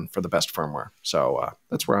Nikon for the best firmware. So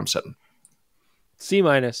that's where I'm sitting. C-.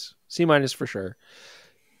 C- for sure.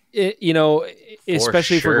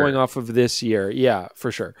 Especially if we're going off of this year. Yeah,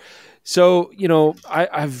 for sure. So,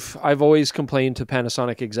 I've always complained to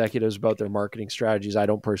Panasonic executives about their marketing strategies. I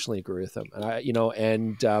don't personally agree with them.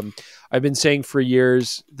 And I've been saying for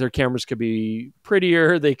years, their cameras could be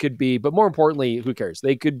prettier. They could be, but more importantly, who cares?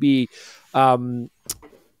 They could be more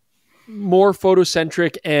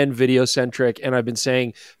photocentric and video-centric. And I've been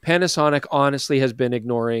saying Panasonic honestly has been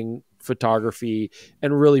ignoring photography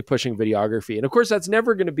and really pushing videography. And of course, that's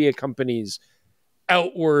never going to be a company's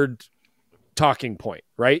outward talking point,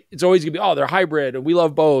 right? It's always going to be, oh, they're hybrid and we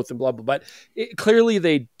love both and blah, blah, but clearly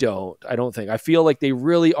they don't, I don't think. I feel like they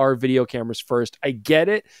really are video cameras first. I get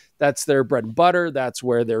it. That's their bread and butter. That's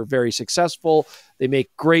where they're very successful. They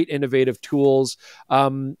make great innovative tools.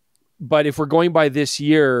 But if we're going by this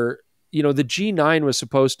year, the G9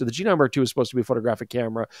 the G9 Mark II was supposed to be a photographic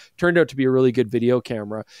camera, turned out to be a really good video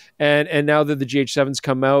camera. And now that the GH7's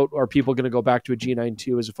come out, are people going to go back to a G9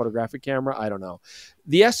 II as a photographic camera? I don't know.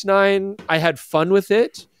 The S9, I had fun with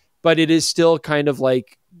it, but it is still kind of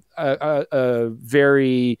like a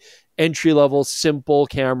very entry-level, simple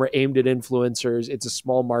camera aimed at influencers. It's a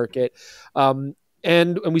small market. And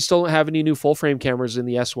we still don't have any new full-frame cameras in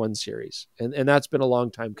the S1 series. And that's been a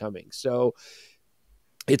long time coming. So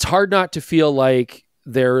it's hard not to feel like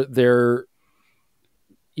they're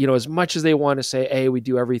as much as they want to say, hey, we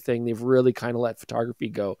do everything, they've really kind of let photography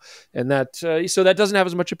go. And that, so that doesn't have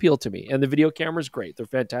as much appeal to me. And the video camera's great. They're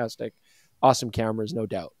fantastic. Awesome cameras, no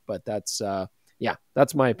doubt. But that's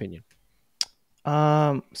my opinion.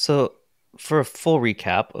 So for a full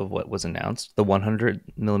recap of what was announced, the 100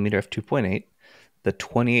 millimeter f2.8, the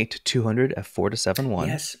 28-200 f4-7.1,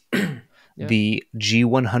 yes. the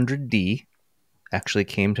G100D, actually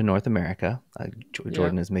came to North America.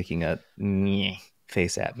 Jordan is making a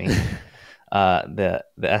face at me. The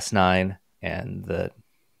S9 and the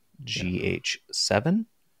GH7.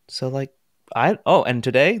 So and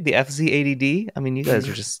today the FZ80D. I mean, you guys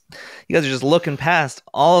are just looking past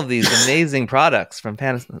all of these amazing products from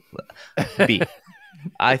Panasonic. B.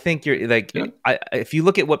 I think you're if you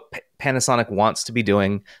look at what Panasonic wants to be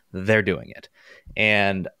doing, they're doing it.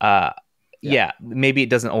 And maybe it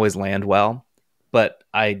doesn't always land well, but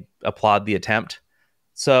I applaud the attempt.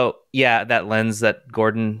 So yeah, that lens that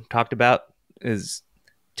Gordon talked about is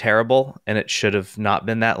terrible, and it should have not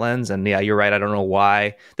been that lens. And yeah, you're right. I don't know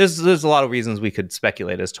why. There's a lot of reasons we could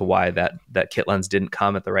speculate as to why that kit lens didn't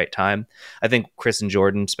come at the right time. I think Chris and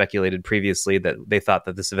Jordan speculated previously that they thought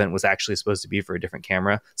that this event was actually supposed to be for a different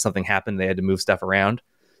camera. Something happened. They had to move stuff around.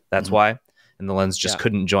 That's why. And the lens just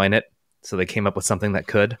couldn't join it. So they came up with something that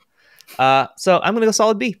could. So I'm going to go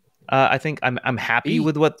solid B. I think I'm happy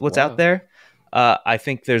with what's out there. I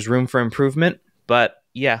think there's room for improvement, but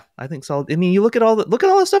yeah, I think solid. I mean, you look at all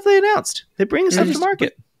the stuff they announced. They bring stuff to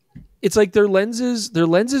market. It's like their lenses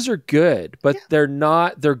are good, but they're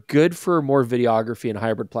good for more videography and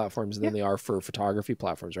hybrid platforms than they are for photography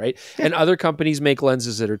platforms, right? Yeah. And other companies make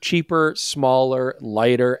lenses that are cheaper, smaller,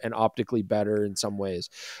 lighter, and optically better in some ways.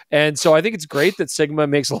 And so I think it's great that Sigma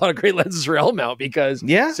makes a lot of great lenses for L mount, because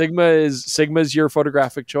Sigma is your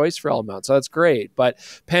photographic choice for L mount. So that's great. But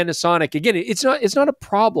Panasonic, again, it's not a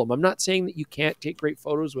problem. I'm not saying that you can't take great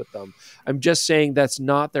photos with them. I'm just saying that's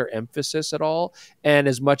not their emphasis at all. And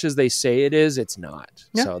as much as they say it is, it's not.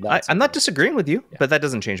 Yeah. So I'm not disagreeing with you, but that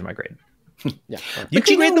doesn't change my grade. Yeah, you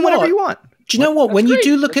can grade them whatever you want. Do you know what? When you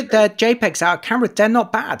do look at their JPEGs out of camera, they're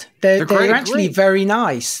not bad. They're actually very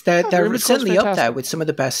nice. They're certainly up there with some of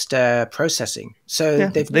the best processing. So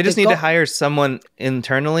they just need to hire someone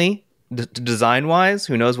internally, design wise,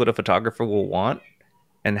 who knows what a photographer will want,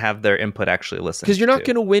 and have their input actually listened to. Because you're not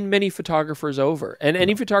going to win many photographers over. And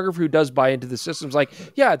any photographer who does buy into the system's like,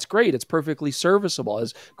 yeah, it's great. It's perfectly serviceable.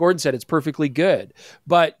 As Gordon said, it's perfectly good.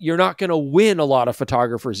 But you're not going to win a lot of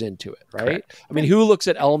photographers into it, right? Correct. I mean, who looks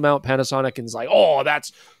at L-mount Panasonic and is like, oh,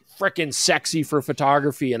 that's freaking sexy for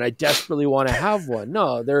photography and I desperately want to have one.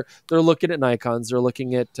 No, they're looking at Nikons. They're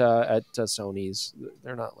looking at Sonys.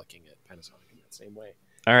 They're not looking at Panasonic in that same way.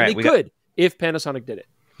 All right. And they could if Panasonic did it.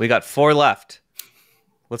 We got 4 left.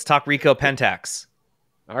 Let's talk Ricoh Pentax.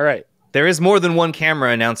 All right. There is more than one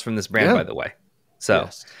camera announced from this brand, by the way. So,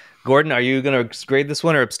 Gordon, are you going to grade this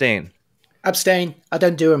one or abstain? Abstain. I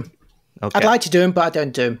don't do them. Okay. I'd like to do them, but I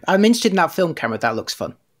don't do them. I'm interested in that film camera. That looks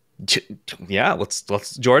fun. Yeah, let's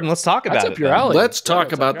Jordan, let's talk about it. Let's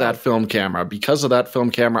talk about that film camera. Because of that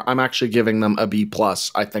film camera, I'm actually giving them a B+.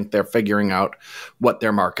 I think they're figuring out what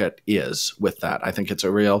their market is with that. I think it's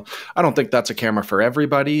I don't think that's a camera for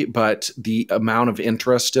everybody, but the amount of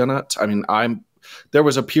interest in it, I mean, there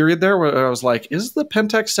was a period there where I was like, is the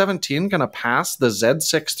Pentax 17 going to pass the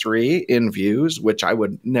Z6 III in views, which I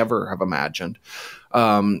would never have imagined.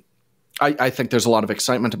 I think there's a lot of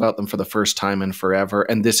excitement about them for the first time in forever,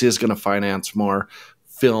 and this is going to finance more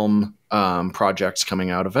film projects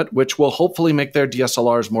coming out of it, which will hopefully make their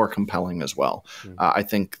DSLRs more compelling as well. I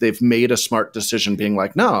think they've made a smart decision being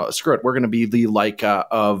like, no, screw it, we're going to be the Leica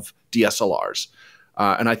of DSLRs.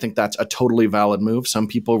 And I think that's a totally valid move. Some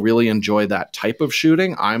people really enjoy that type of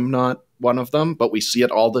shooting. I'm not one of them, but we see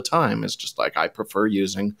it all the time. It's just like, I prefer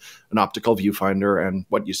using an optical viewfinder and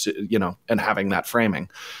what you see, and having that framing.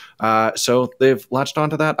 So they've latched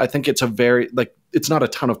onto that. I think it's it's not a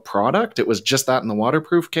ton of product. It was just that in the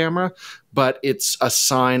waterproof camera, but it's a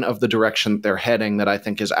sign of the direction they're heading that I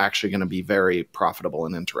think is actually going to be very profitable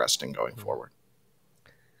and interesting going forward.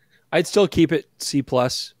 I'd still keep it C+, B-.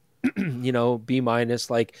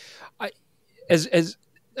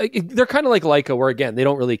 Like, they're kind of like Leica, where again they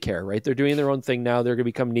don't really care, right? They're doing their own thing now. They're going to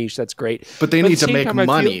become niche. That's great, but they need to make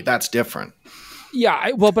money. That's different.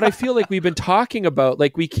 Yeah, but I feel like we've been talking about,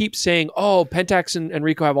 like, we keep saying, oh, Pentax and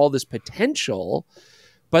Ricoh have all this potential,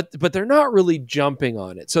 but they're not really jumping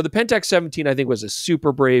on it. So the Pentax 17, I think, was a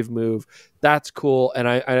super brave move. That's cool, and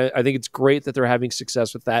I think it's great that they're having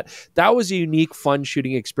success with that. That was a unique, fun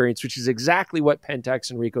shooting experience, which is exactly what Pentax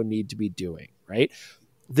and Ricoh need to be doing, right?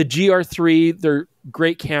 The GR3, they're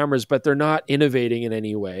great cameras, but they're not innovating in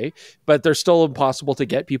any way. But they're still impossible to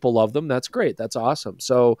get. People love them. That's great. That's awesome.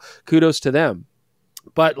 So kudos to them.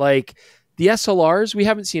 But like the SLRs, we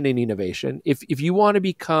haven't seen any innovation. If you want to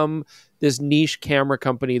become this niche camera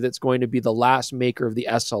company that's going to be the last maker of the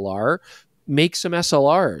SLR, make some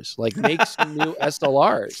SLRs. Like, make some new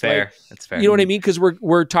SLRs. Fair. That's fair. You know what I mean? Because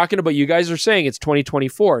we're talking about, you guys are saying it's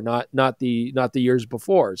 2024, not the years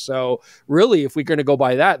before. So really, if we're going to go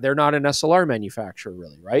by that, they're not an SLR manufacturer,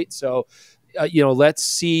 really, right? So let's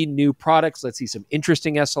see new products. Let's see some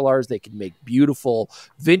interesting SLRs. They could make beautiful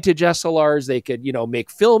vintage SLRs. They could make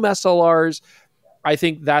film SLRs. I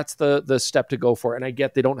think that's the step to go for. And I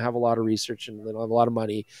get they don't have a lot of research and they don't have a lot of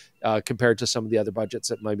money compared to some of the other budgets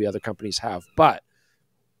that maybe other companies have. But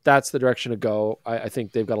that's the direction to go. I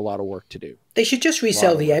think they've got a lot of work to do. They should just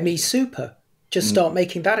resell the ME Super. Just start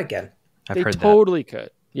making that again. They totally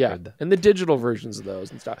could. Yeah, and the digital versions of those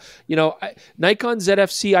and stuff. Nikon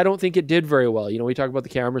ZFC, I don't think it did very well. We talk about the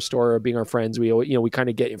Camera Store being our friends. We kind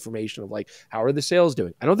of get information of like, how are the sales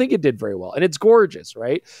doing? I don't think it did very well, and it's gorgeous,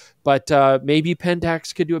 right? But maybe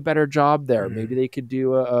Pentax could do a better job there. Maybe they could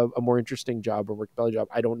do a more interesting job, a more compelling job.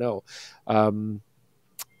 I don't know.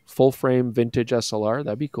 Full frame vintage SLR,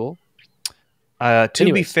 that'd be cool. To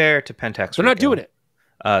be fair to Pentax, they're not doing it.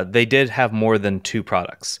 They did have more than 2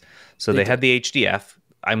 products. So they had the HDF.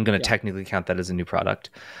 I'm going to technically count that as a new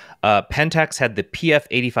product. Pentax had the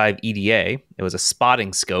PF85 EDA. It was a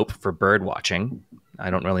spotting scope for bird watching.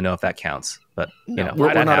 I don't really know if that counts, but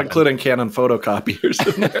we're not including Canon photocopiers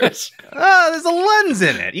in there. There's a lens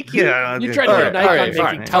in it. You tried to get Nikon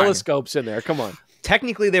making telescopes in there. Come on.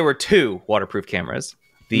 Technically, there were 2 waterproof cameras.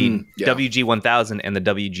 The WG1000 and the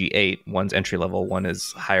WG8. One's entry level, one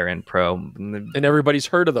is higher end pro. And everybody's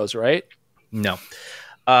heard of those, right? No.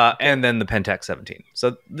 And then the Pentax 17.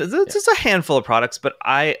 So it's just a handful of products, but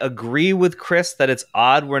I agree with Chris that it's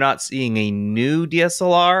odd we're not seeing a new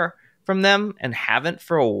DSLR from them and haven't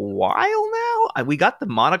for a while now. We got the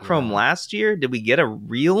monochrome last year. Did we get a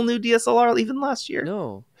real new DSLR even last year?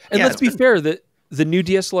 No. And let's be fair, that the new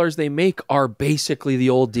DSLRs they make are basically the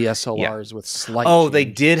old DSLRs with slight change. They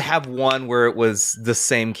did have one where it was the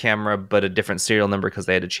same camera but a different serial number because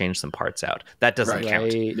they had to change some parts out. That doesn't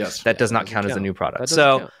count. Yes. That does not count as a new product.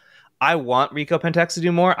 So I want Ricoh Pentax to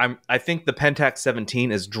do more. I think the Pentax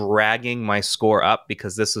 17 is dragging my score up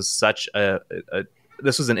because this was such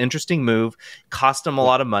this was an interesting move. Cost them a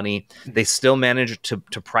lot of money. They still managed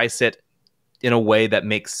to price it in a way that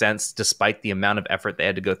makes sense despite the amount of effort they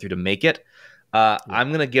had to go through to make it. I'm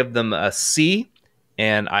going to give them a C,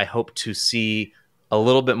 and I hope to see a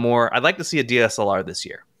little bit more. I'd like to see a DSLR this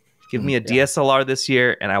year. Give me a DSLR this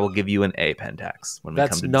year, and I will give you an A Pentax when we come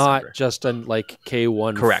to December. That's not just a like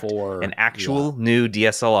K1. Correct. An actual new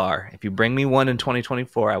DSLR. If you bring me one in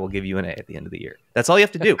 2024, I will give you an A at the end of the year. That's all you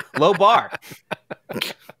have to do. Low bar.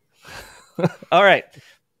 All right.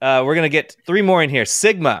 We're going to get 3 more in here.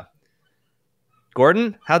 Sigma.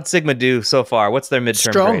 Gordon, how'd Sigma do so far? What's their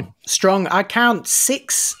midterm grade? Strong. I count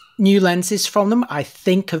 6 new lenses from them, I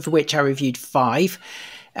think of which I reviewed 5.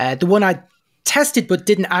 The one I tested but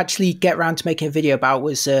didn't actually get around to making a video about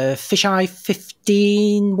was Fisheye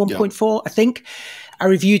 15 1.4, I think. I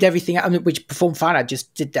reviewed everything, which performed fine. I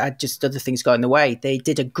just other things got in the way. They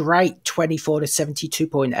did a great 24 to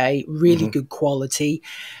 72.8, really good quality.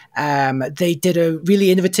 They did a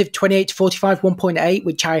really innovative 28 to 45 1.8,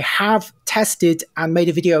 which I have tested and made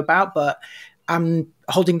a video about, but I'm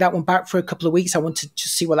holding that one back for a couple of weeks. I want to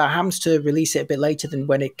just see what that happens, to release it a bit later than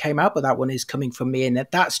when it came out, but that one is coming from me, and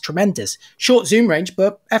that's tremendous. Short zoom range,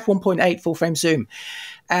 but f1.8 full frame zoom.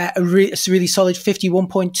 A really solid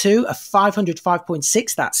 51.2, a 500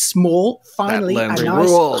 5.6. That's small. Finally, a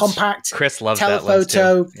nice compact Chris loves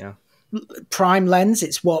telephoto that lens too. Prime lens.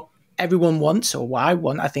 It's what everyone wants, or what I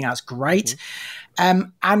want. I think that's great.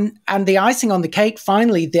 And the icing on the cake,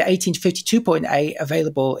 finally, the 18 to 52.8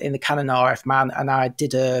 available in the Canon RF Man, and I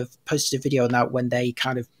posted a video on that when they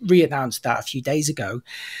kind of re-announced that a few days ago,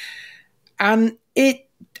 and it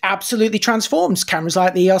absolutely transforms cameras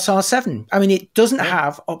like the EOS R7. I mean, it doesn't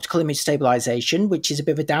have optical image stabilization, which is a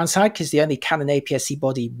bit of a downside because the only Canon APS-C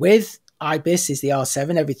body with IBIS is the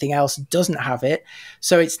R7. Everything else doesn't have it,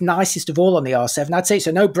 so it's nicest of all on the R7. I'd say it's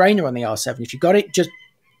a no-brainer on the R7. If you got it, just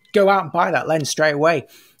go out and buy that lens straight away.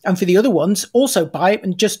 And for the other ones, also buy it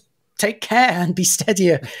and just take care and be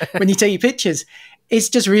steadier when you take your pictures. It's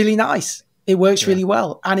just really nice. It works really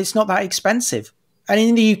well, and it's not that expensive. And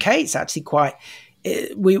in the UK, it's actually quite...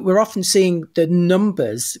 We're often seeing the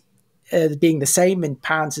numbers being the same in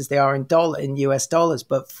pounds as they are in US dollars.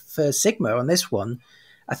 But for Sigma on this one,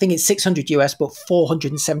 I think it's 600 US, but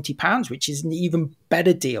 470 pounds, which is an even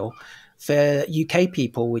better deal for UK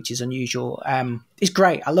people, which is unusual. It's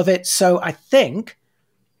great. I love it. So I think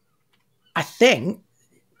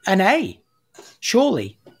an A,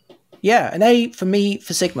 surely. Yeah, an A for me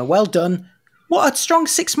for Sigma. Well done. What a strong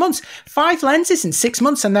 6 months. 5 lenses in 6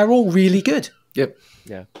 months, and they're all really good. Yep.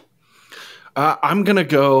 Yeah. I'm going to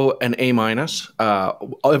go an A-.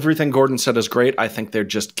 Everything Gordon said is great. I think they're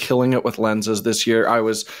just killing it with lenses this year. I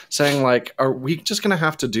was saying, like, are we just going to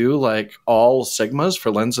have to do, like, all Sigmas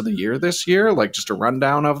for Lens of the Year this year? Like, just a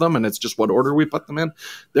rundown of them, and it's just what order we put them in?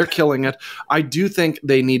 They're killing it. I do think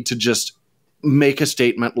they need to just make a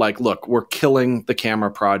statement like, look, we're killing the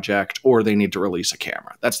camera project, or they need to release a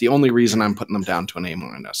camera. That's the only reason I'm putting them down to an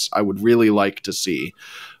A-. I would really like to see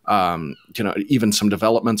even some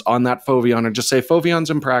developments on that Foveon, or just say Fovion's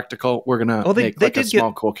impractical. We're going to make like a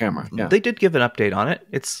small, cool camera. Yeah. They did give an update on it.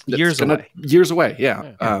 It's years away. Years away,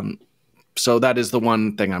 yeah. So that is the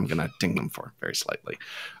one thing I'm going to ding them for very slightly.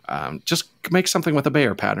 Just make something with a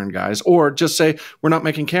Bayer pattern, guys. Or just say, we're not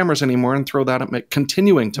making cameras anymore, and throw that at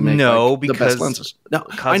continuing to make the best lenses. No,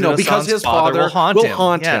 I know, because his father will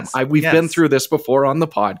haunt him. We've been through this before on the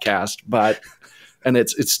podcast, but... And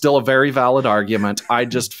it's still a very valid argument. I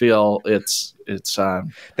just feel it's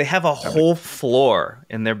they have a whole floor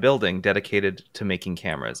in their building dedicated to making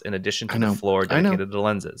cameras, in addition to the floor dedicated to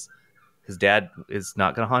lenses. His dad is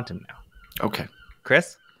not going to haunt him now. Okay,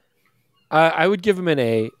 Chris, I would give him an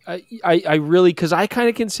A. I really, because I kind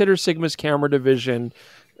of consider Sigma's camera division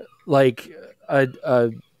like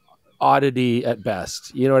a oddity at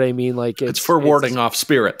best. You know what I mean? Like it's for warding off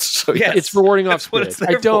spirits. So yeah, it's for warding off spirits.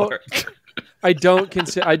 I don't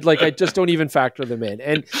consider. I just don't even factor them in,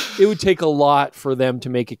 and it would take a lot for them to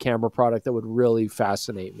make a camera product that would really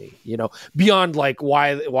fascinate me. You know, beyond like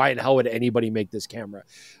why in hell would anybody make this camera?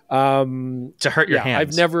 To hurt your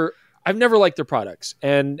hands. I've never liked their products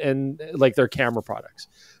and like their camera products,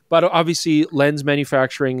 but obviously lens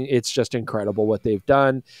manufacturing, it's just incredible what they've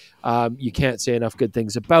done. You can't say enough good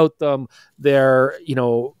things about them. They're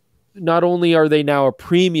not only are they now a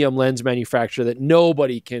premium lens manufacturer that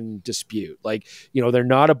nobody can dispute, like, they're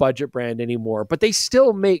not a budget brand anymore, but they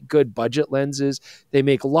still make good budget lenses. They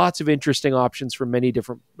make lots of interesting options for many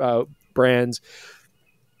different brands.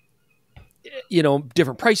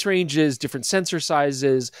 different price ranges, different sensor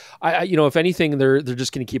sizes. If anything, they're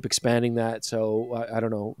just going to keep expanding that. So I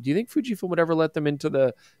don't know. Do you think Fujifilm would ever let them into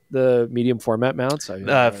the medium format mounts?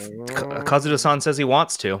 Kazuto-san says he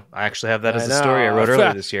wants to. I actually have that as a story I wrote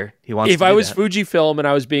earlier this year. He wants. If I was Fujifilm and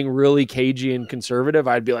I was being really cagey and conservative,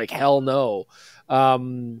 I'd be like, hell no,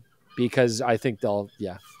 because I think they'll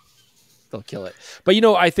kill it. But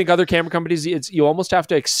I think other camera companies, you almost have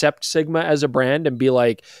to accept Sigma as a brand and be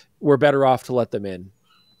like, we're better off to let them in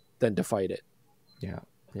than to fight it. Yeah.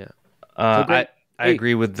 So I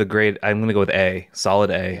agree with the grade. I'm going to go with A,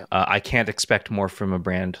 solid A. Yeah. I can't expect more from a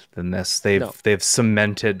brand than this. They've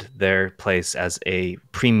cemented their place as a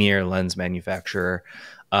premier lens manufacturer.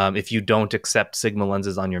 If you don't accept Sigma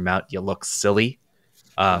lenses on your mount, you look silly.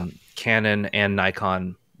 Canon and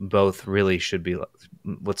Nikon both really should be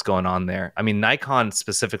what's going on there. I mean, Nikon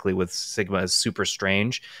specifically with Sigma is super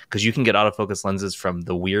strange because you can get autofocus lenses from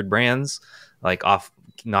the weird brands, like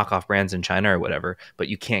knockoff brands in China or whatever, but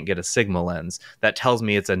you can't get a Sigma lens. That tells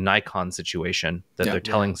me it's a Nikon situation that they're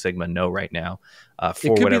telling Sigma no right now.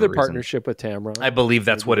 For it could be the reason. Partnership with Tamron. I believe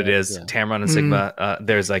that's what it is. Yeah. Tamron and Sigma.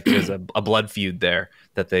 There's a blood feud there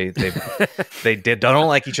that they don't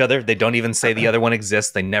like each other. They don't even say the other one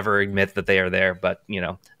exists. They never admit that they are there. But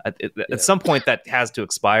at some point that has to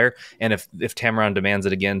expire. And if Tamron demands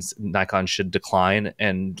it again, Nikon should decline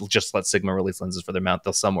and just let Sigma release lenses for their mount.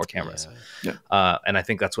 They'll sell more cameras. Yeah. And I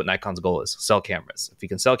think that's what Nikon's goal is: sell cameras. If you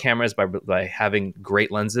can sell cameras by having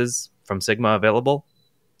great lenses from Sigma available,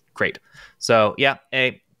 great. So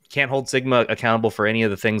can't hold Sigma accountable for any of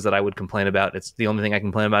the things that I would complain about. It's the only thing I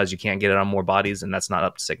complain about is you can't get it on more bodies, and that's not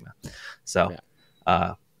up to Sigma. So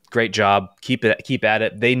great job. Keep at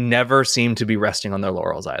it. They never seem to be resting on their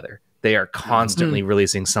laurels either. They are constantly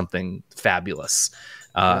releasing something fabulous.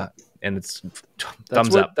 And it's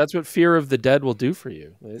thumbs up. That's what Fear of the Dead will do for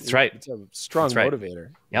you. That's right. It's a strong motivator.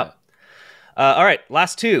 Yep. All right.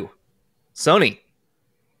 Last two. Sony.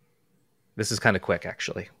 This is kind of quick,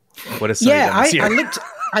 actually. What is Sony done this year?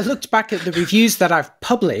 I looked back at the reviews that I've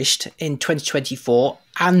published in 2024,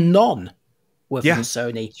 and none were from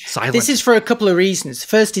Sony. Silent. This is for a couple of reasons.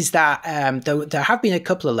 First is that there have been a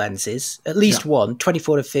couple of lenses, at least one,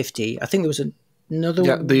 24 to 50. I think there was another one.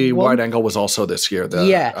 Yeah, the wide angle was also this year,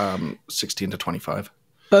 the 16 to 25.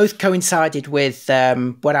 Both coincided with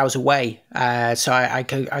when I was away, so I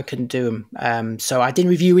couldn't do them. So I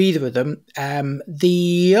didn't review either of them.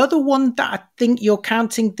 The other one that I think you're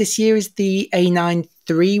counting this year is the A9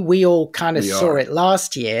 III. We all kind of saw it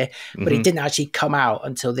last year, but it didn't actually come out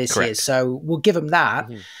until this year. So we'll give them that.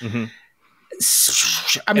 Mm-hmm.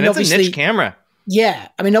 I mean, and it's a niche camera. Yeah.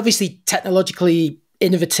 I mean, obviously, technologically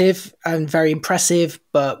innovative and very impressive,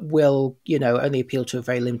 but will, only appeal to a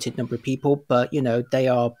very limited number of people. But, they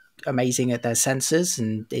are amazing at their sensors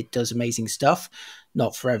and it does amazing stuff.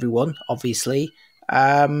 Not for everyone, obviously.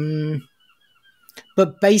 But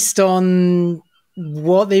based on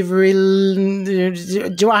what they've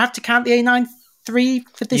do I have to count the A9 III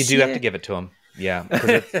for this year? You do have to give it to them. Yeah,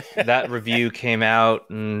 because that review came out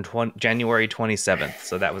in January 27th.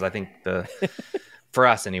 So that was, I think, for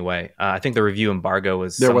us anyway. I think the review embargo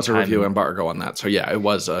was there was a review embargo on that. So yeah, it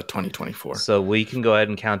was 2024. So we can go ahead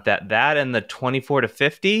and count that and the 24 to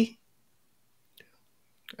 50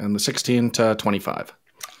 and the 16 to 25.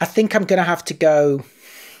 I think I'm going to have to go.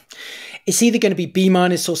 It's either going to be B-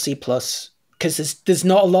 or C+, because there's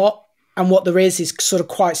not a lot, and what there is sort of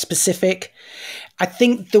quite specific. I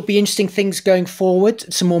think there'll be interesting things going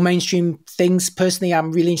forward, some more mainstream things. Personally,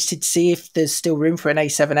 I'm really interested to see if there's still room for an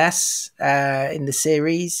A7S in the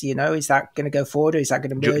series. Is that going to go forward, or is that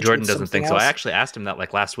going to merge? Jordan doesn't think so. I actually asked him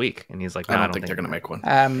that last week, and he's like, no, I don't think they're going to make one.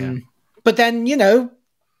 But then,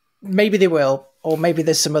 maybe they will, or maybe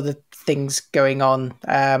there's some other things going on.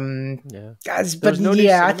 I think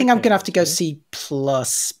I'm going to have to go C+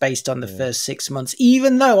 based on the first 6 months,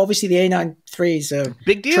 even though obviously the A9 III is a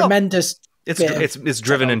big deal. Tremendous. It's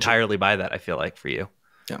driven entirely by that, I feel like, for you.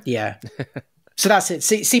 Yeah. So that's it.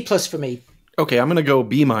 C+ for me. Okay, I'm going to go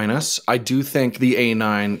B-. I do think the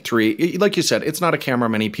A9 III, like you said, it's not a camera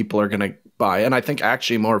many people are going to buy. And I think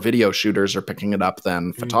actually more video shooters are picking it up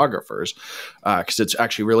than photographers because it's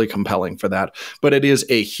actually really compelling for that. But it is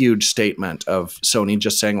a huge statement of Sony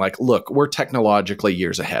just saying like, look, we're technologically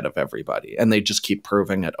years ahead of everybody. And they just keep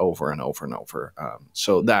proving it over and over and over.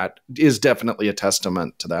 So that is definitely a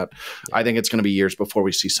testament to that. Yeah. I think it's going to be years before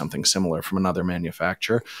we see something similar from another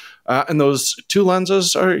manufacturer. And those two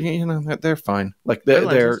lenses are, they're fine. Like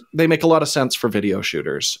they make a lot of sense for video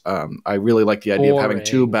shooters. I really like the idea of having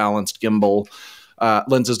two balanced gimbal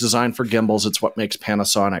lenses designed for gimbals. It's what makes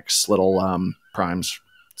Panasonic's little primes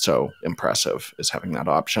so impressive is having that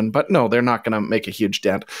option. But no, they're not going to make a huge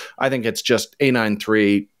dent. I think it's just A9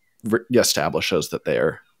 III establishes that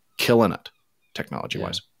they're killing it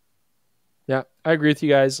technology-wise. Yeah, I agree with you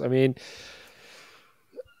guys. I mean,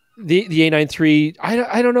 the A9 III,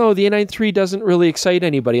 I don't know. The A9 III doesn't really excite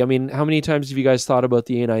anybody. I mean, how many times have you guys thought about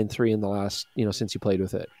the A9 III in the last, since you played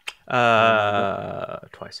with it?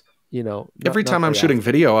 Twice. Every time I'm shooting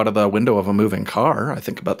video out of the window of a moving car, I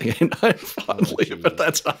think about the A9 fondly, but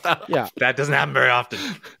that's not that. Yeah, that doesn't happen very often.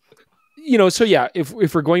 So yeah, if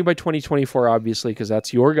we're going by 2024, obviously, because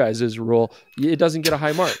that's your guys' rule, it doesn't get a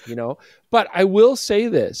high mark, But I will say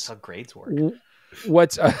this: that's how grades work.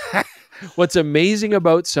 What's amazing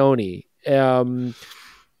about Sony, and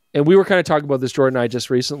we were kind of talking about this, Jordan and I,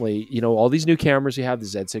 just recently, all these new cameras, you have the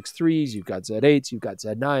Z6 IIIs, you've got Z8s, you've got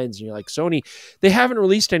Z9s, and you're like, Sony, they haven't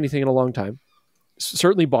released anything in a long time.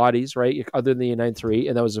 Certainly bodies, right? Other than the A9 III,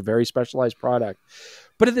 and that was a very specialized product.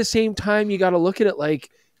 But at the same time, you got to look at it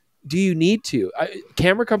like, do you need to?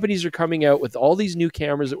 Camera companies are coming out with all these new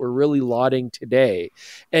cameras that we're really lauding today.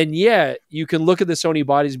 And yet you can look at the Sony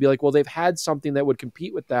bodies and be like, well, they've had something that would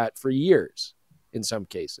compete with that for years in some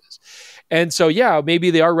cases. And so, yeah,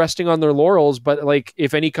 maybe they are resting on their laurels, but like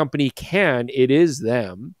if any company can, it is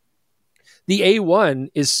them. The A1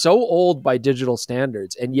 is so old by digital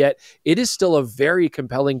standards, and yet it is still a very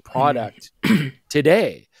compelling product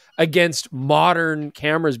today against modern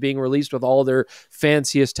cameras being released with all their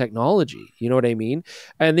fanciest technology. You know what I mean?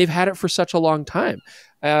 And they've had it for such a long time.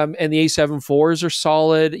 And the A7 IVs are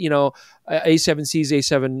solid. A7Cs,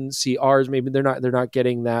 A7CRs, maybe they're not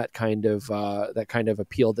getting that kind of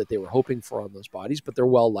appeal that they were hoping for on those bodies, but they're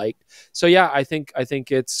well liked. So yeah, I think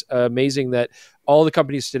it's amazing that all the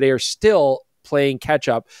companies today are still playing catch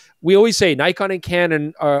up. We always say Nikon and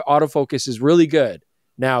Canon autofocus is really good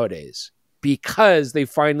nowadays, because they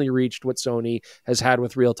finally reached what Sony has had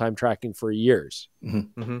with real-time tracking for years.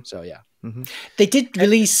 Mm-hmm. Mm-hmm. So, yeah. Mm-hmm. They did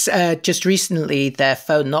release just recently their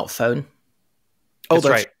phone, not phone. Oh, that's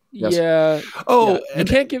right. Yes. Yeah. Oh, yeah. You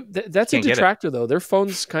can't give... That's a detractor, though. Their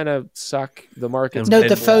phones kind of suck the market. No,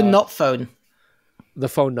 the phone, not phone. The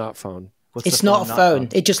phone, not phone. It's not a phone.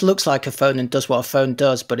 It just looks like a phone and does what a phone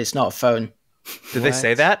does, but it's not a phone. Did they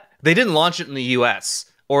say that? They didn't launch it in the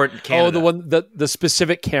US or Canada. Oh, the one, the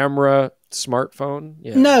specific camera smartphone?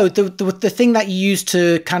 Yeah. No, the thing that you use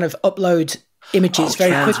to kind of upload images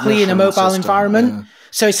very quickly in a mobile environment. Yeah.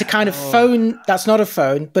 So it's a kind of phone that's not a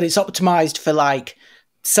phone, but it's optimized for like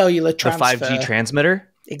cellular transfer. The 5G transmitter?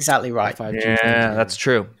 Exactly right. 5G transmitter. That's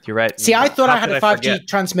true. You're right. See, I thought I had a 5G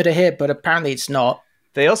transmitter here, but apparently it's not.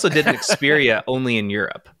 They also did an Xperia only in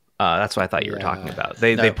Europe. That's what I thought you were talking about.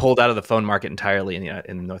 They pulled out of the phone market entirely in North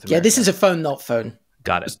America. Yeah, this is a phone, not phone.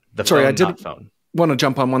 Got it. I did want to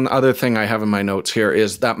jump on one other thing I have in my notes here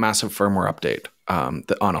is that massive firmware update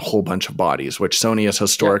on a whole bunch of bodies, which Sony has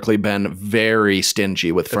historically been very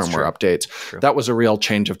stingy with firmware updates. True. That was a real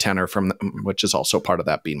change of tenor which is also part of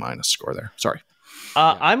that B- score there. Sorry.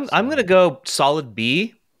 I'm going to go solid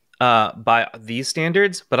B by these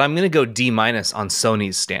standards, but I'm going to go D- on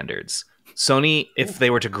Sony's standards. Sony, if they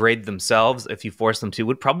were to grade themselves, if you force them to,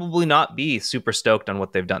 would probably not be super stoked on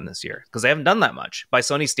what they've done this year because they haven't done that much. By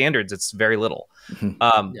Sony standards, it's very little.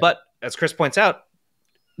 Mm-hmm. But as Chris points out,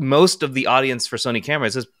 most of the audience for Sony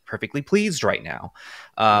cameras is perfectly pleased right now.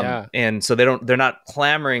 And so they're not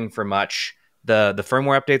clamoring for much. The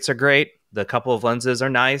firmware updates are great. The couple of lenses are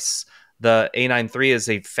nice. The A9 III is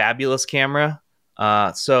a fabulous camera.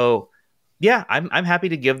 So yeah, I'm happy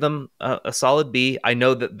to give them a solid B. I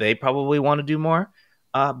know that they probably want to do more,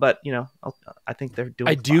 but I think they're doing.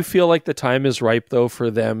 I do feel like the time is ripe though for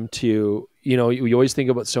them to. You always think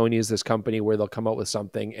about Sony as this company where they'll come out with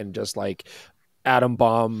something and just like atom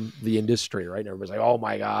bomb the industry, right? And everybody's like, oh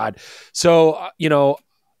my god. So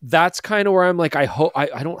that's kind of where I'm like, I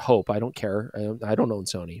don't care. I don't own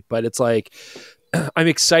Sony, but it's like I'm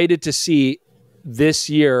excited to see this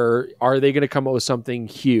year. Are they going to come out with something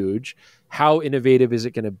huge? How innovative is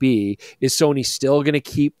it going to be? Is Sony still going to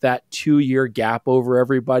keep that 2-year gap over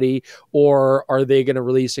everybody? Or are they going to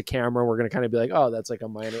release a camera and we're going to kind of be like, oh, that's like a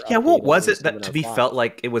minor update. Yeah, what was it that to be felt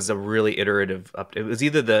like it was a really iterative update? It was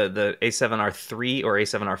either the A7R3 or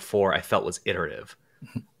A7R4 I felt was iterative.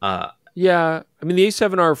 Yeah, I mean the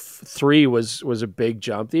A7R3 was a big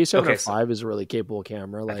jump. The A7R5 is a really capable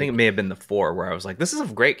camera. I think it may have been the 4 where I was like, this is a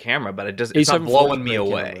great camera, but it's not blowing me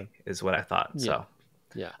away, is what I thought. Yeah. So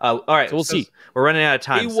Yeah. All right. So we'll see. We're running out of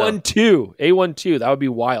time. A12. That would be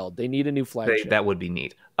wild. They need a new flagship. That would be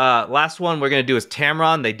neat. Last one we're going to do is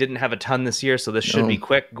Tamron. They didn't have a ton this year, so this should be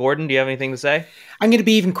quick. Gordon, do you have anything to say? I'm going to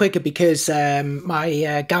be even quicker because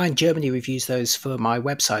my guy in Germany reviews those for my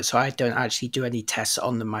website, so I don't actually do any tests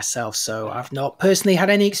on them myself. So I've not personally had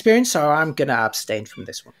any experience, so I'm going to abstain from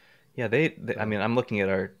this one. Yeah, I mean, I'm looking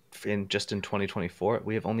at in 2024,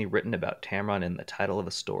 we have only written about Tamron in the title of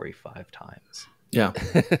a story 5 times. Yeah.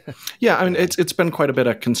 Yeah, I mean, it's been quite a bit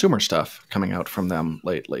of consumer stuff coming out from them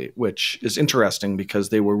lately, which is interesting because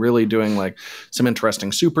they were really doing like some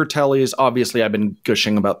interesting super tellies. Obviously, I've been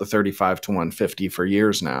gushing about the 35-150 for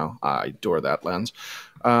years now. I adore that lens.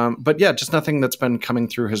 But yeah, just nothing that's been coming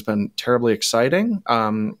through has been terribly exciting.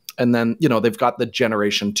 And then, they've got the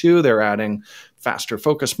Generation 2. They're adding faster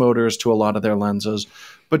focus motors to a lot of their lenses,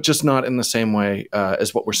 but just not in the same way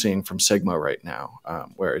as what we're seeing from Sigma right now,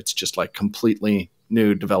 where it's just like completely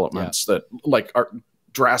new developments that like are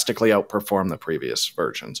drastically outperform the previous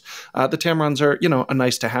versions. The Tamrons are, a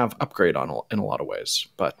nice to have upgrade in a lot of ways,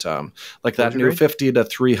 but like that new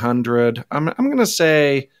 50-300, I'm going to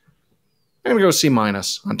say, I'm going to go C- on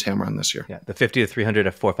Tamron this year. Yeah, the 50-300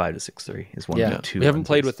 at 4.5 to 6.3 is one of the two. We haven't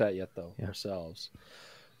played with that yet, though, ourselves.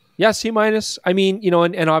 Yeah, C-. I mean,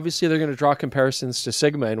 and obviously they're going to draw comparisons to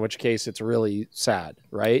Sigma, in which case it's really sad,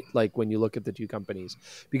 right? Like when you look at the two companies,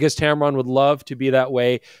 because Tamron would love to be that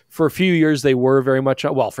way. For a few years, they were very much,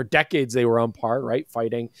 for decades, they were on par, right?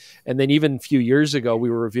 Fighting. And then even a few years ago,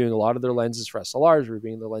 we were reviewing a lot of their lenses for SLRs,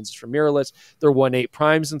 reviewing their lenses for mirrorless. Their 1.8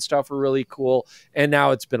 primes and stuff were really cool. And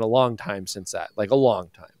now it's been a long time since that, like a long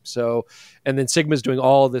time. So, and then Sigma's doing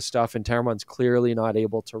all of this stuff, and Tamron's clearly not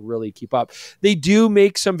able to really keep up. They do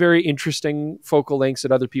make some very interesting focal lengths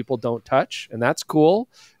that other people don't touch, and that's cool,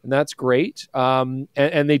 and that's great. And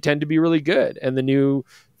they tend to be really good. And the new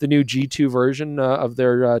G2 version of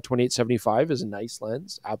their 2875 is a nice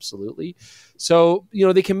lens, absolutely. So,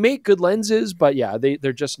 they can make good lenses, but yeah,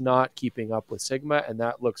 they're just not keeping up with Sigma, and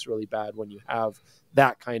that looks really bad when you have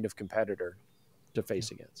that kind of competitor to face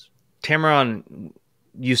against. Tamron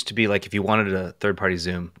used to be like if you wanted a third-party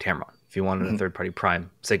zoom, Tamron. If you wanted a third-party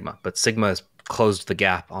prime, Sigma. But Sigma has closed the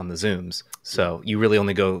gap on the zooms. So you really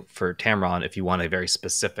only go for Tamron if you want a very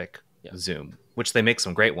specific zoom, which they make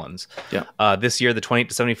some great ones. Yeah. This year, the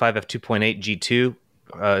 28-75 f2.8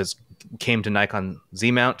 G2 came to Nikon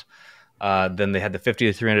Z-mount. Then they had the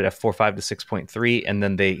 50-300 f4.5 to 6.3, and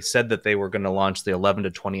then they said that they were going to launch the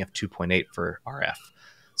 11-20 f2.8 for RF.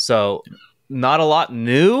 So not a lot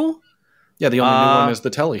new. Yeah, the only new one is the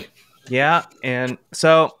telly. Yeah, and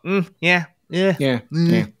so C,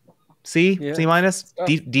 C-,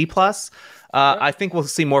 D+. I think we'll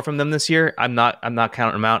see more from them this year. I'm not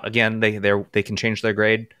counting them out. Again, they can change their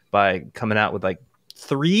grade by coming out with like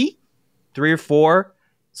three or four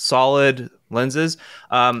solid lenses.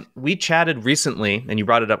 We chatted recently, and you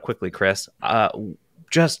brought it up quickly, Chris. Bring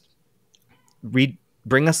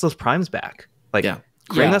us those primes back.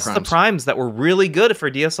 Bring us the primes that were really good for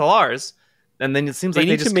DSLRs. And then it seems like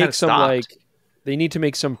they just kind of stopped. They need to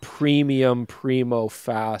make some premium, primo,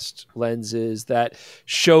 fast lenses that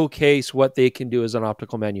showcase what they can do as an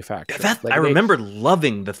optical manufacturer. I remember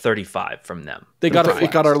loving the 35 from them. It got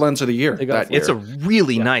our lens of the year. It's a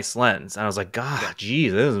really nice lens, and I was like, God,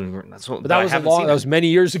 geez, that's what. But that was many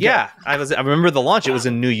years ago. Yeah, I remember the launch. It was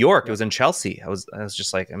in New York. It was in Chelsea. I was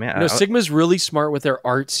just like, man. Sigma's really smart with their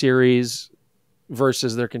art series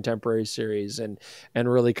versus their contemporary series, and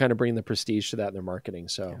really kind of bring the prestige to that in their marketing.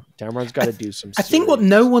 So Tamron's got to do some. I think what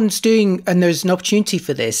no one's doing, and there's an opportunity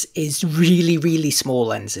for this, is really, really small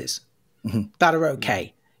lenses that are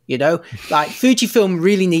okay. Like Fujifilm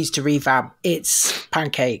really needs to revamp its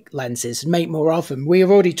pancake lenses and make more of them. We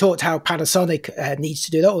have already talked how Panasonic needs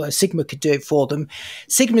to do that, although Sigma could do it for them.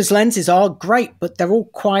 Sigma's lenses are great, but they're all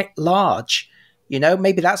quite large.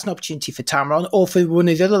 Maybe that's an opportunity for Tamron or for one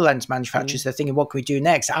of the other lens manufacturers. They're thinking, what can we do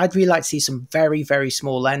next? I'd really like to see some very, very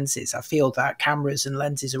small lenses. I feel that cameras and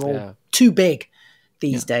lenses are all too big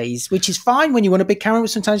these days, which is fine when you want a big camera, but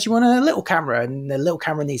sometimes you want a little camera, and the little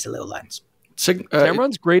camera needs a little lens.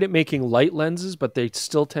 Tamron's great at making light lenses, but they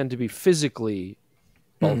still tend to be physically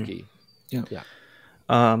bulky. Yeah.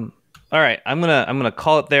 All right, I'm gonna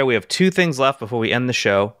call it there. We have 2 things left before we end the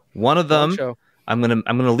show. One of them, I'm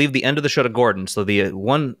gonna leave the end of the show to Gordon. So the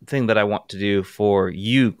one thing that I want to do for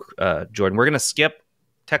you, Jordan, we're gonna skip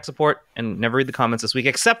tech support and never read the comments this week,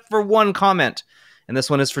 except for one comment, and this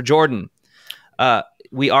one is for Jordan.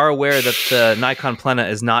 We are aware that the Nikon Plena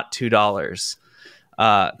is not $2.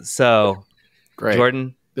 So, great,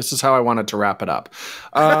 Jordan, this is how I wanted to wrap it up.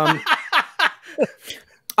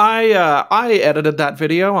 I edited that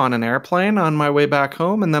video on an airplane on my way back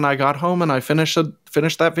home, and then I got home and I finished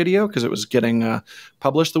that video because it was getting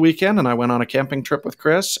published the weekend, and I went on a camping trip with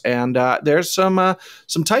Chris, and there's some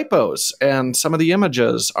typos, and some of the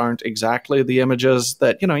images aren't exactly the images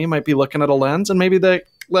that, you might be looking at a lens, and maybe the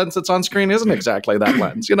lens that's on screen isn't exactly that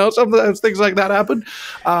lens. Sometimes things like that happen.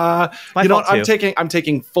 I'm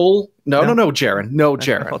taking full no, Jaron. No,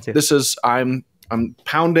 Jaron. This is I'm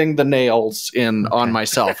pounding the nails on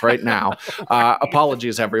myself right now.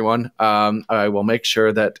 Apologies, everyone. I will make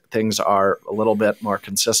sure that things are a little bit more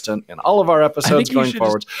consistent in all of our episodes going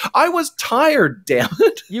forward. I was tired, damn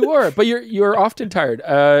it. You were, but you're often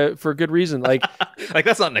tired for good reason. Like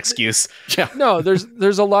that's not an excuse. Yeah. No,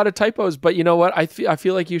 there's a lot of typos, but you know what? I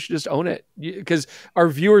feel like you should just own it, because our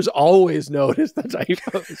viewers always notice the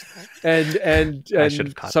typos, and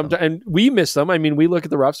sometimes and we miss them. I mean, we look at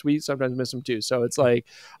the roughs, we sometimes miss them too. So it's like,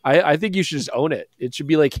 I think you should just own it. It should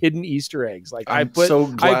be like hidden Easter eggs. Like I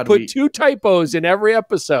put 2 typos in every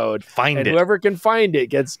episode. Whoever can find it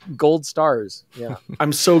gets gold stars. Yeah.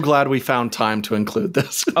 I'm so glad we found time to include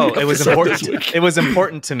this. Oh, it was important. It was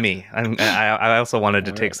important to me. I also wanted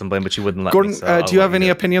to take some blame, but you wouldn't let Gordon, me. So do you have any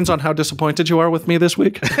opinions on how disappointed you are with me this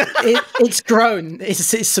week? It's grown.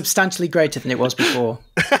 It's substantially greater than it was before.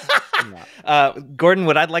 Gordon,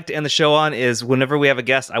 what I'd like to end the show on is whenever we have a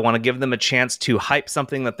guest, I want to give them a chance to hype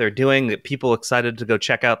something that they're doing, that people excited to go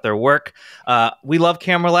check out their work. We love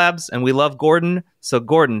Camera Labs and we love Gordon. So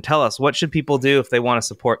Gordon, tell us, what should people do if they want to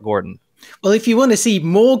support Gordon? Well, if you want to see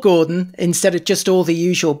more Gordon instead of just all the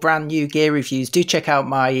usual brand new gear reviews, do check out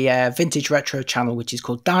my vintage retro channel, which is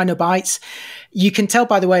called Dinobytes. You can tell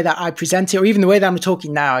by the way that I present it, or even the way that I'm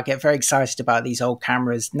talking now, I get very excited about these old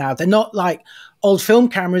cameras. Now, they're not like old film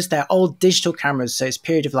cameras, they're old digital cameras. So it's a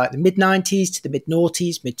period of like the mid-90s to the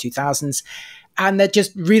mid-noughties, mid-2000s. And they're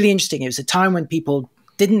just really interesting. It was a time when people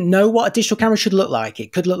didn't know what a digital camera should look like.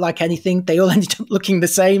 It could look like anything. They all ended up looking the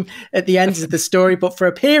same at the end of the story. But for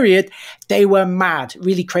a period, they were mad,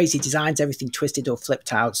 really crazy designs, everything twisted or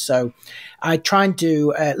flipped out. So I try and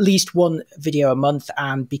do at least one video a month.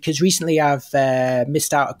 And because recently I've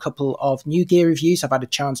missed out a couple of new gear reviews, I've had a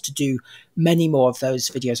chance to do many more of those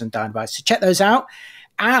videos on Dinobytes. So check those out.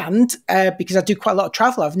 And because I do quite a lot of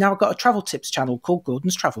travel, I've now got a travel tips channel called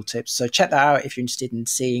Gordon's Travel Tips. So check that out if you're interested in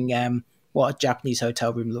seeing what a Japanese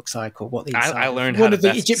hotel room looks like, or what the I learned one how of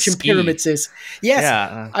the Egyptian pyramids is. Yes,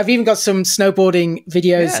 yeah. I've even got some snowboarding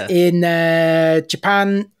videos in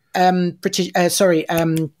Japan,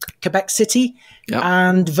 Quebec City,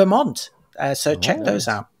 and Vermont. So check those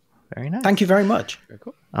out. Very nice. Thank you very much. Very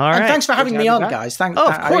cool. All right. And thanks for having me on, guys. Of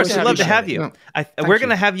course. We'd love to have you. We're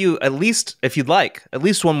going to have you at least, if you'd like, at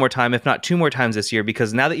least one more time, if not 2 more times this year,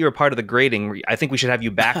 because now that you're a part of the grading, I think we should have you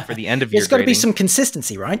back for the end of your grading. There's got to be some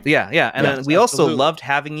consistency, right? Yeah. And we also loved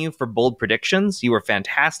having you for bold predictions. You were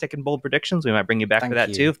fantastic in bold predictions. We might bring you back for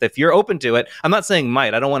that too. If you're open to it. I'm not saying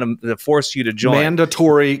might. I don't want to force you to join.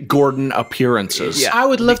 Mandatory Gordon appearances. Yeah. I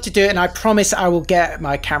would love to do it, and I promise I will get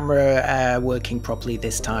my camera working properly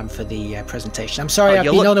this time for the presentation. I'm sorry, I've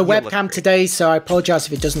been on a webcam today, so I apologize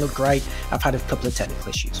if it doesn't look great. I've had a couple of technical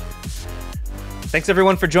issues. Thanks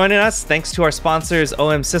everyone for joining us. Thanks to our sponsors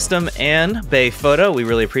OM System and Bay Photo. We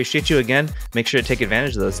really appreciate you. Again, make sure to take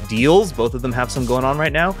advantage of those deals. Both of them have some going on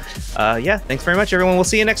right now. Thanks very much everyone. We'll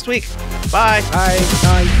see you next week. Bye.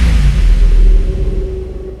 Bye.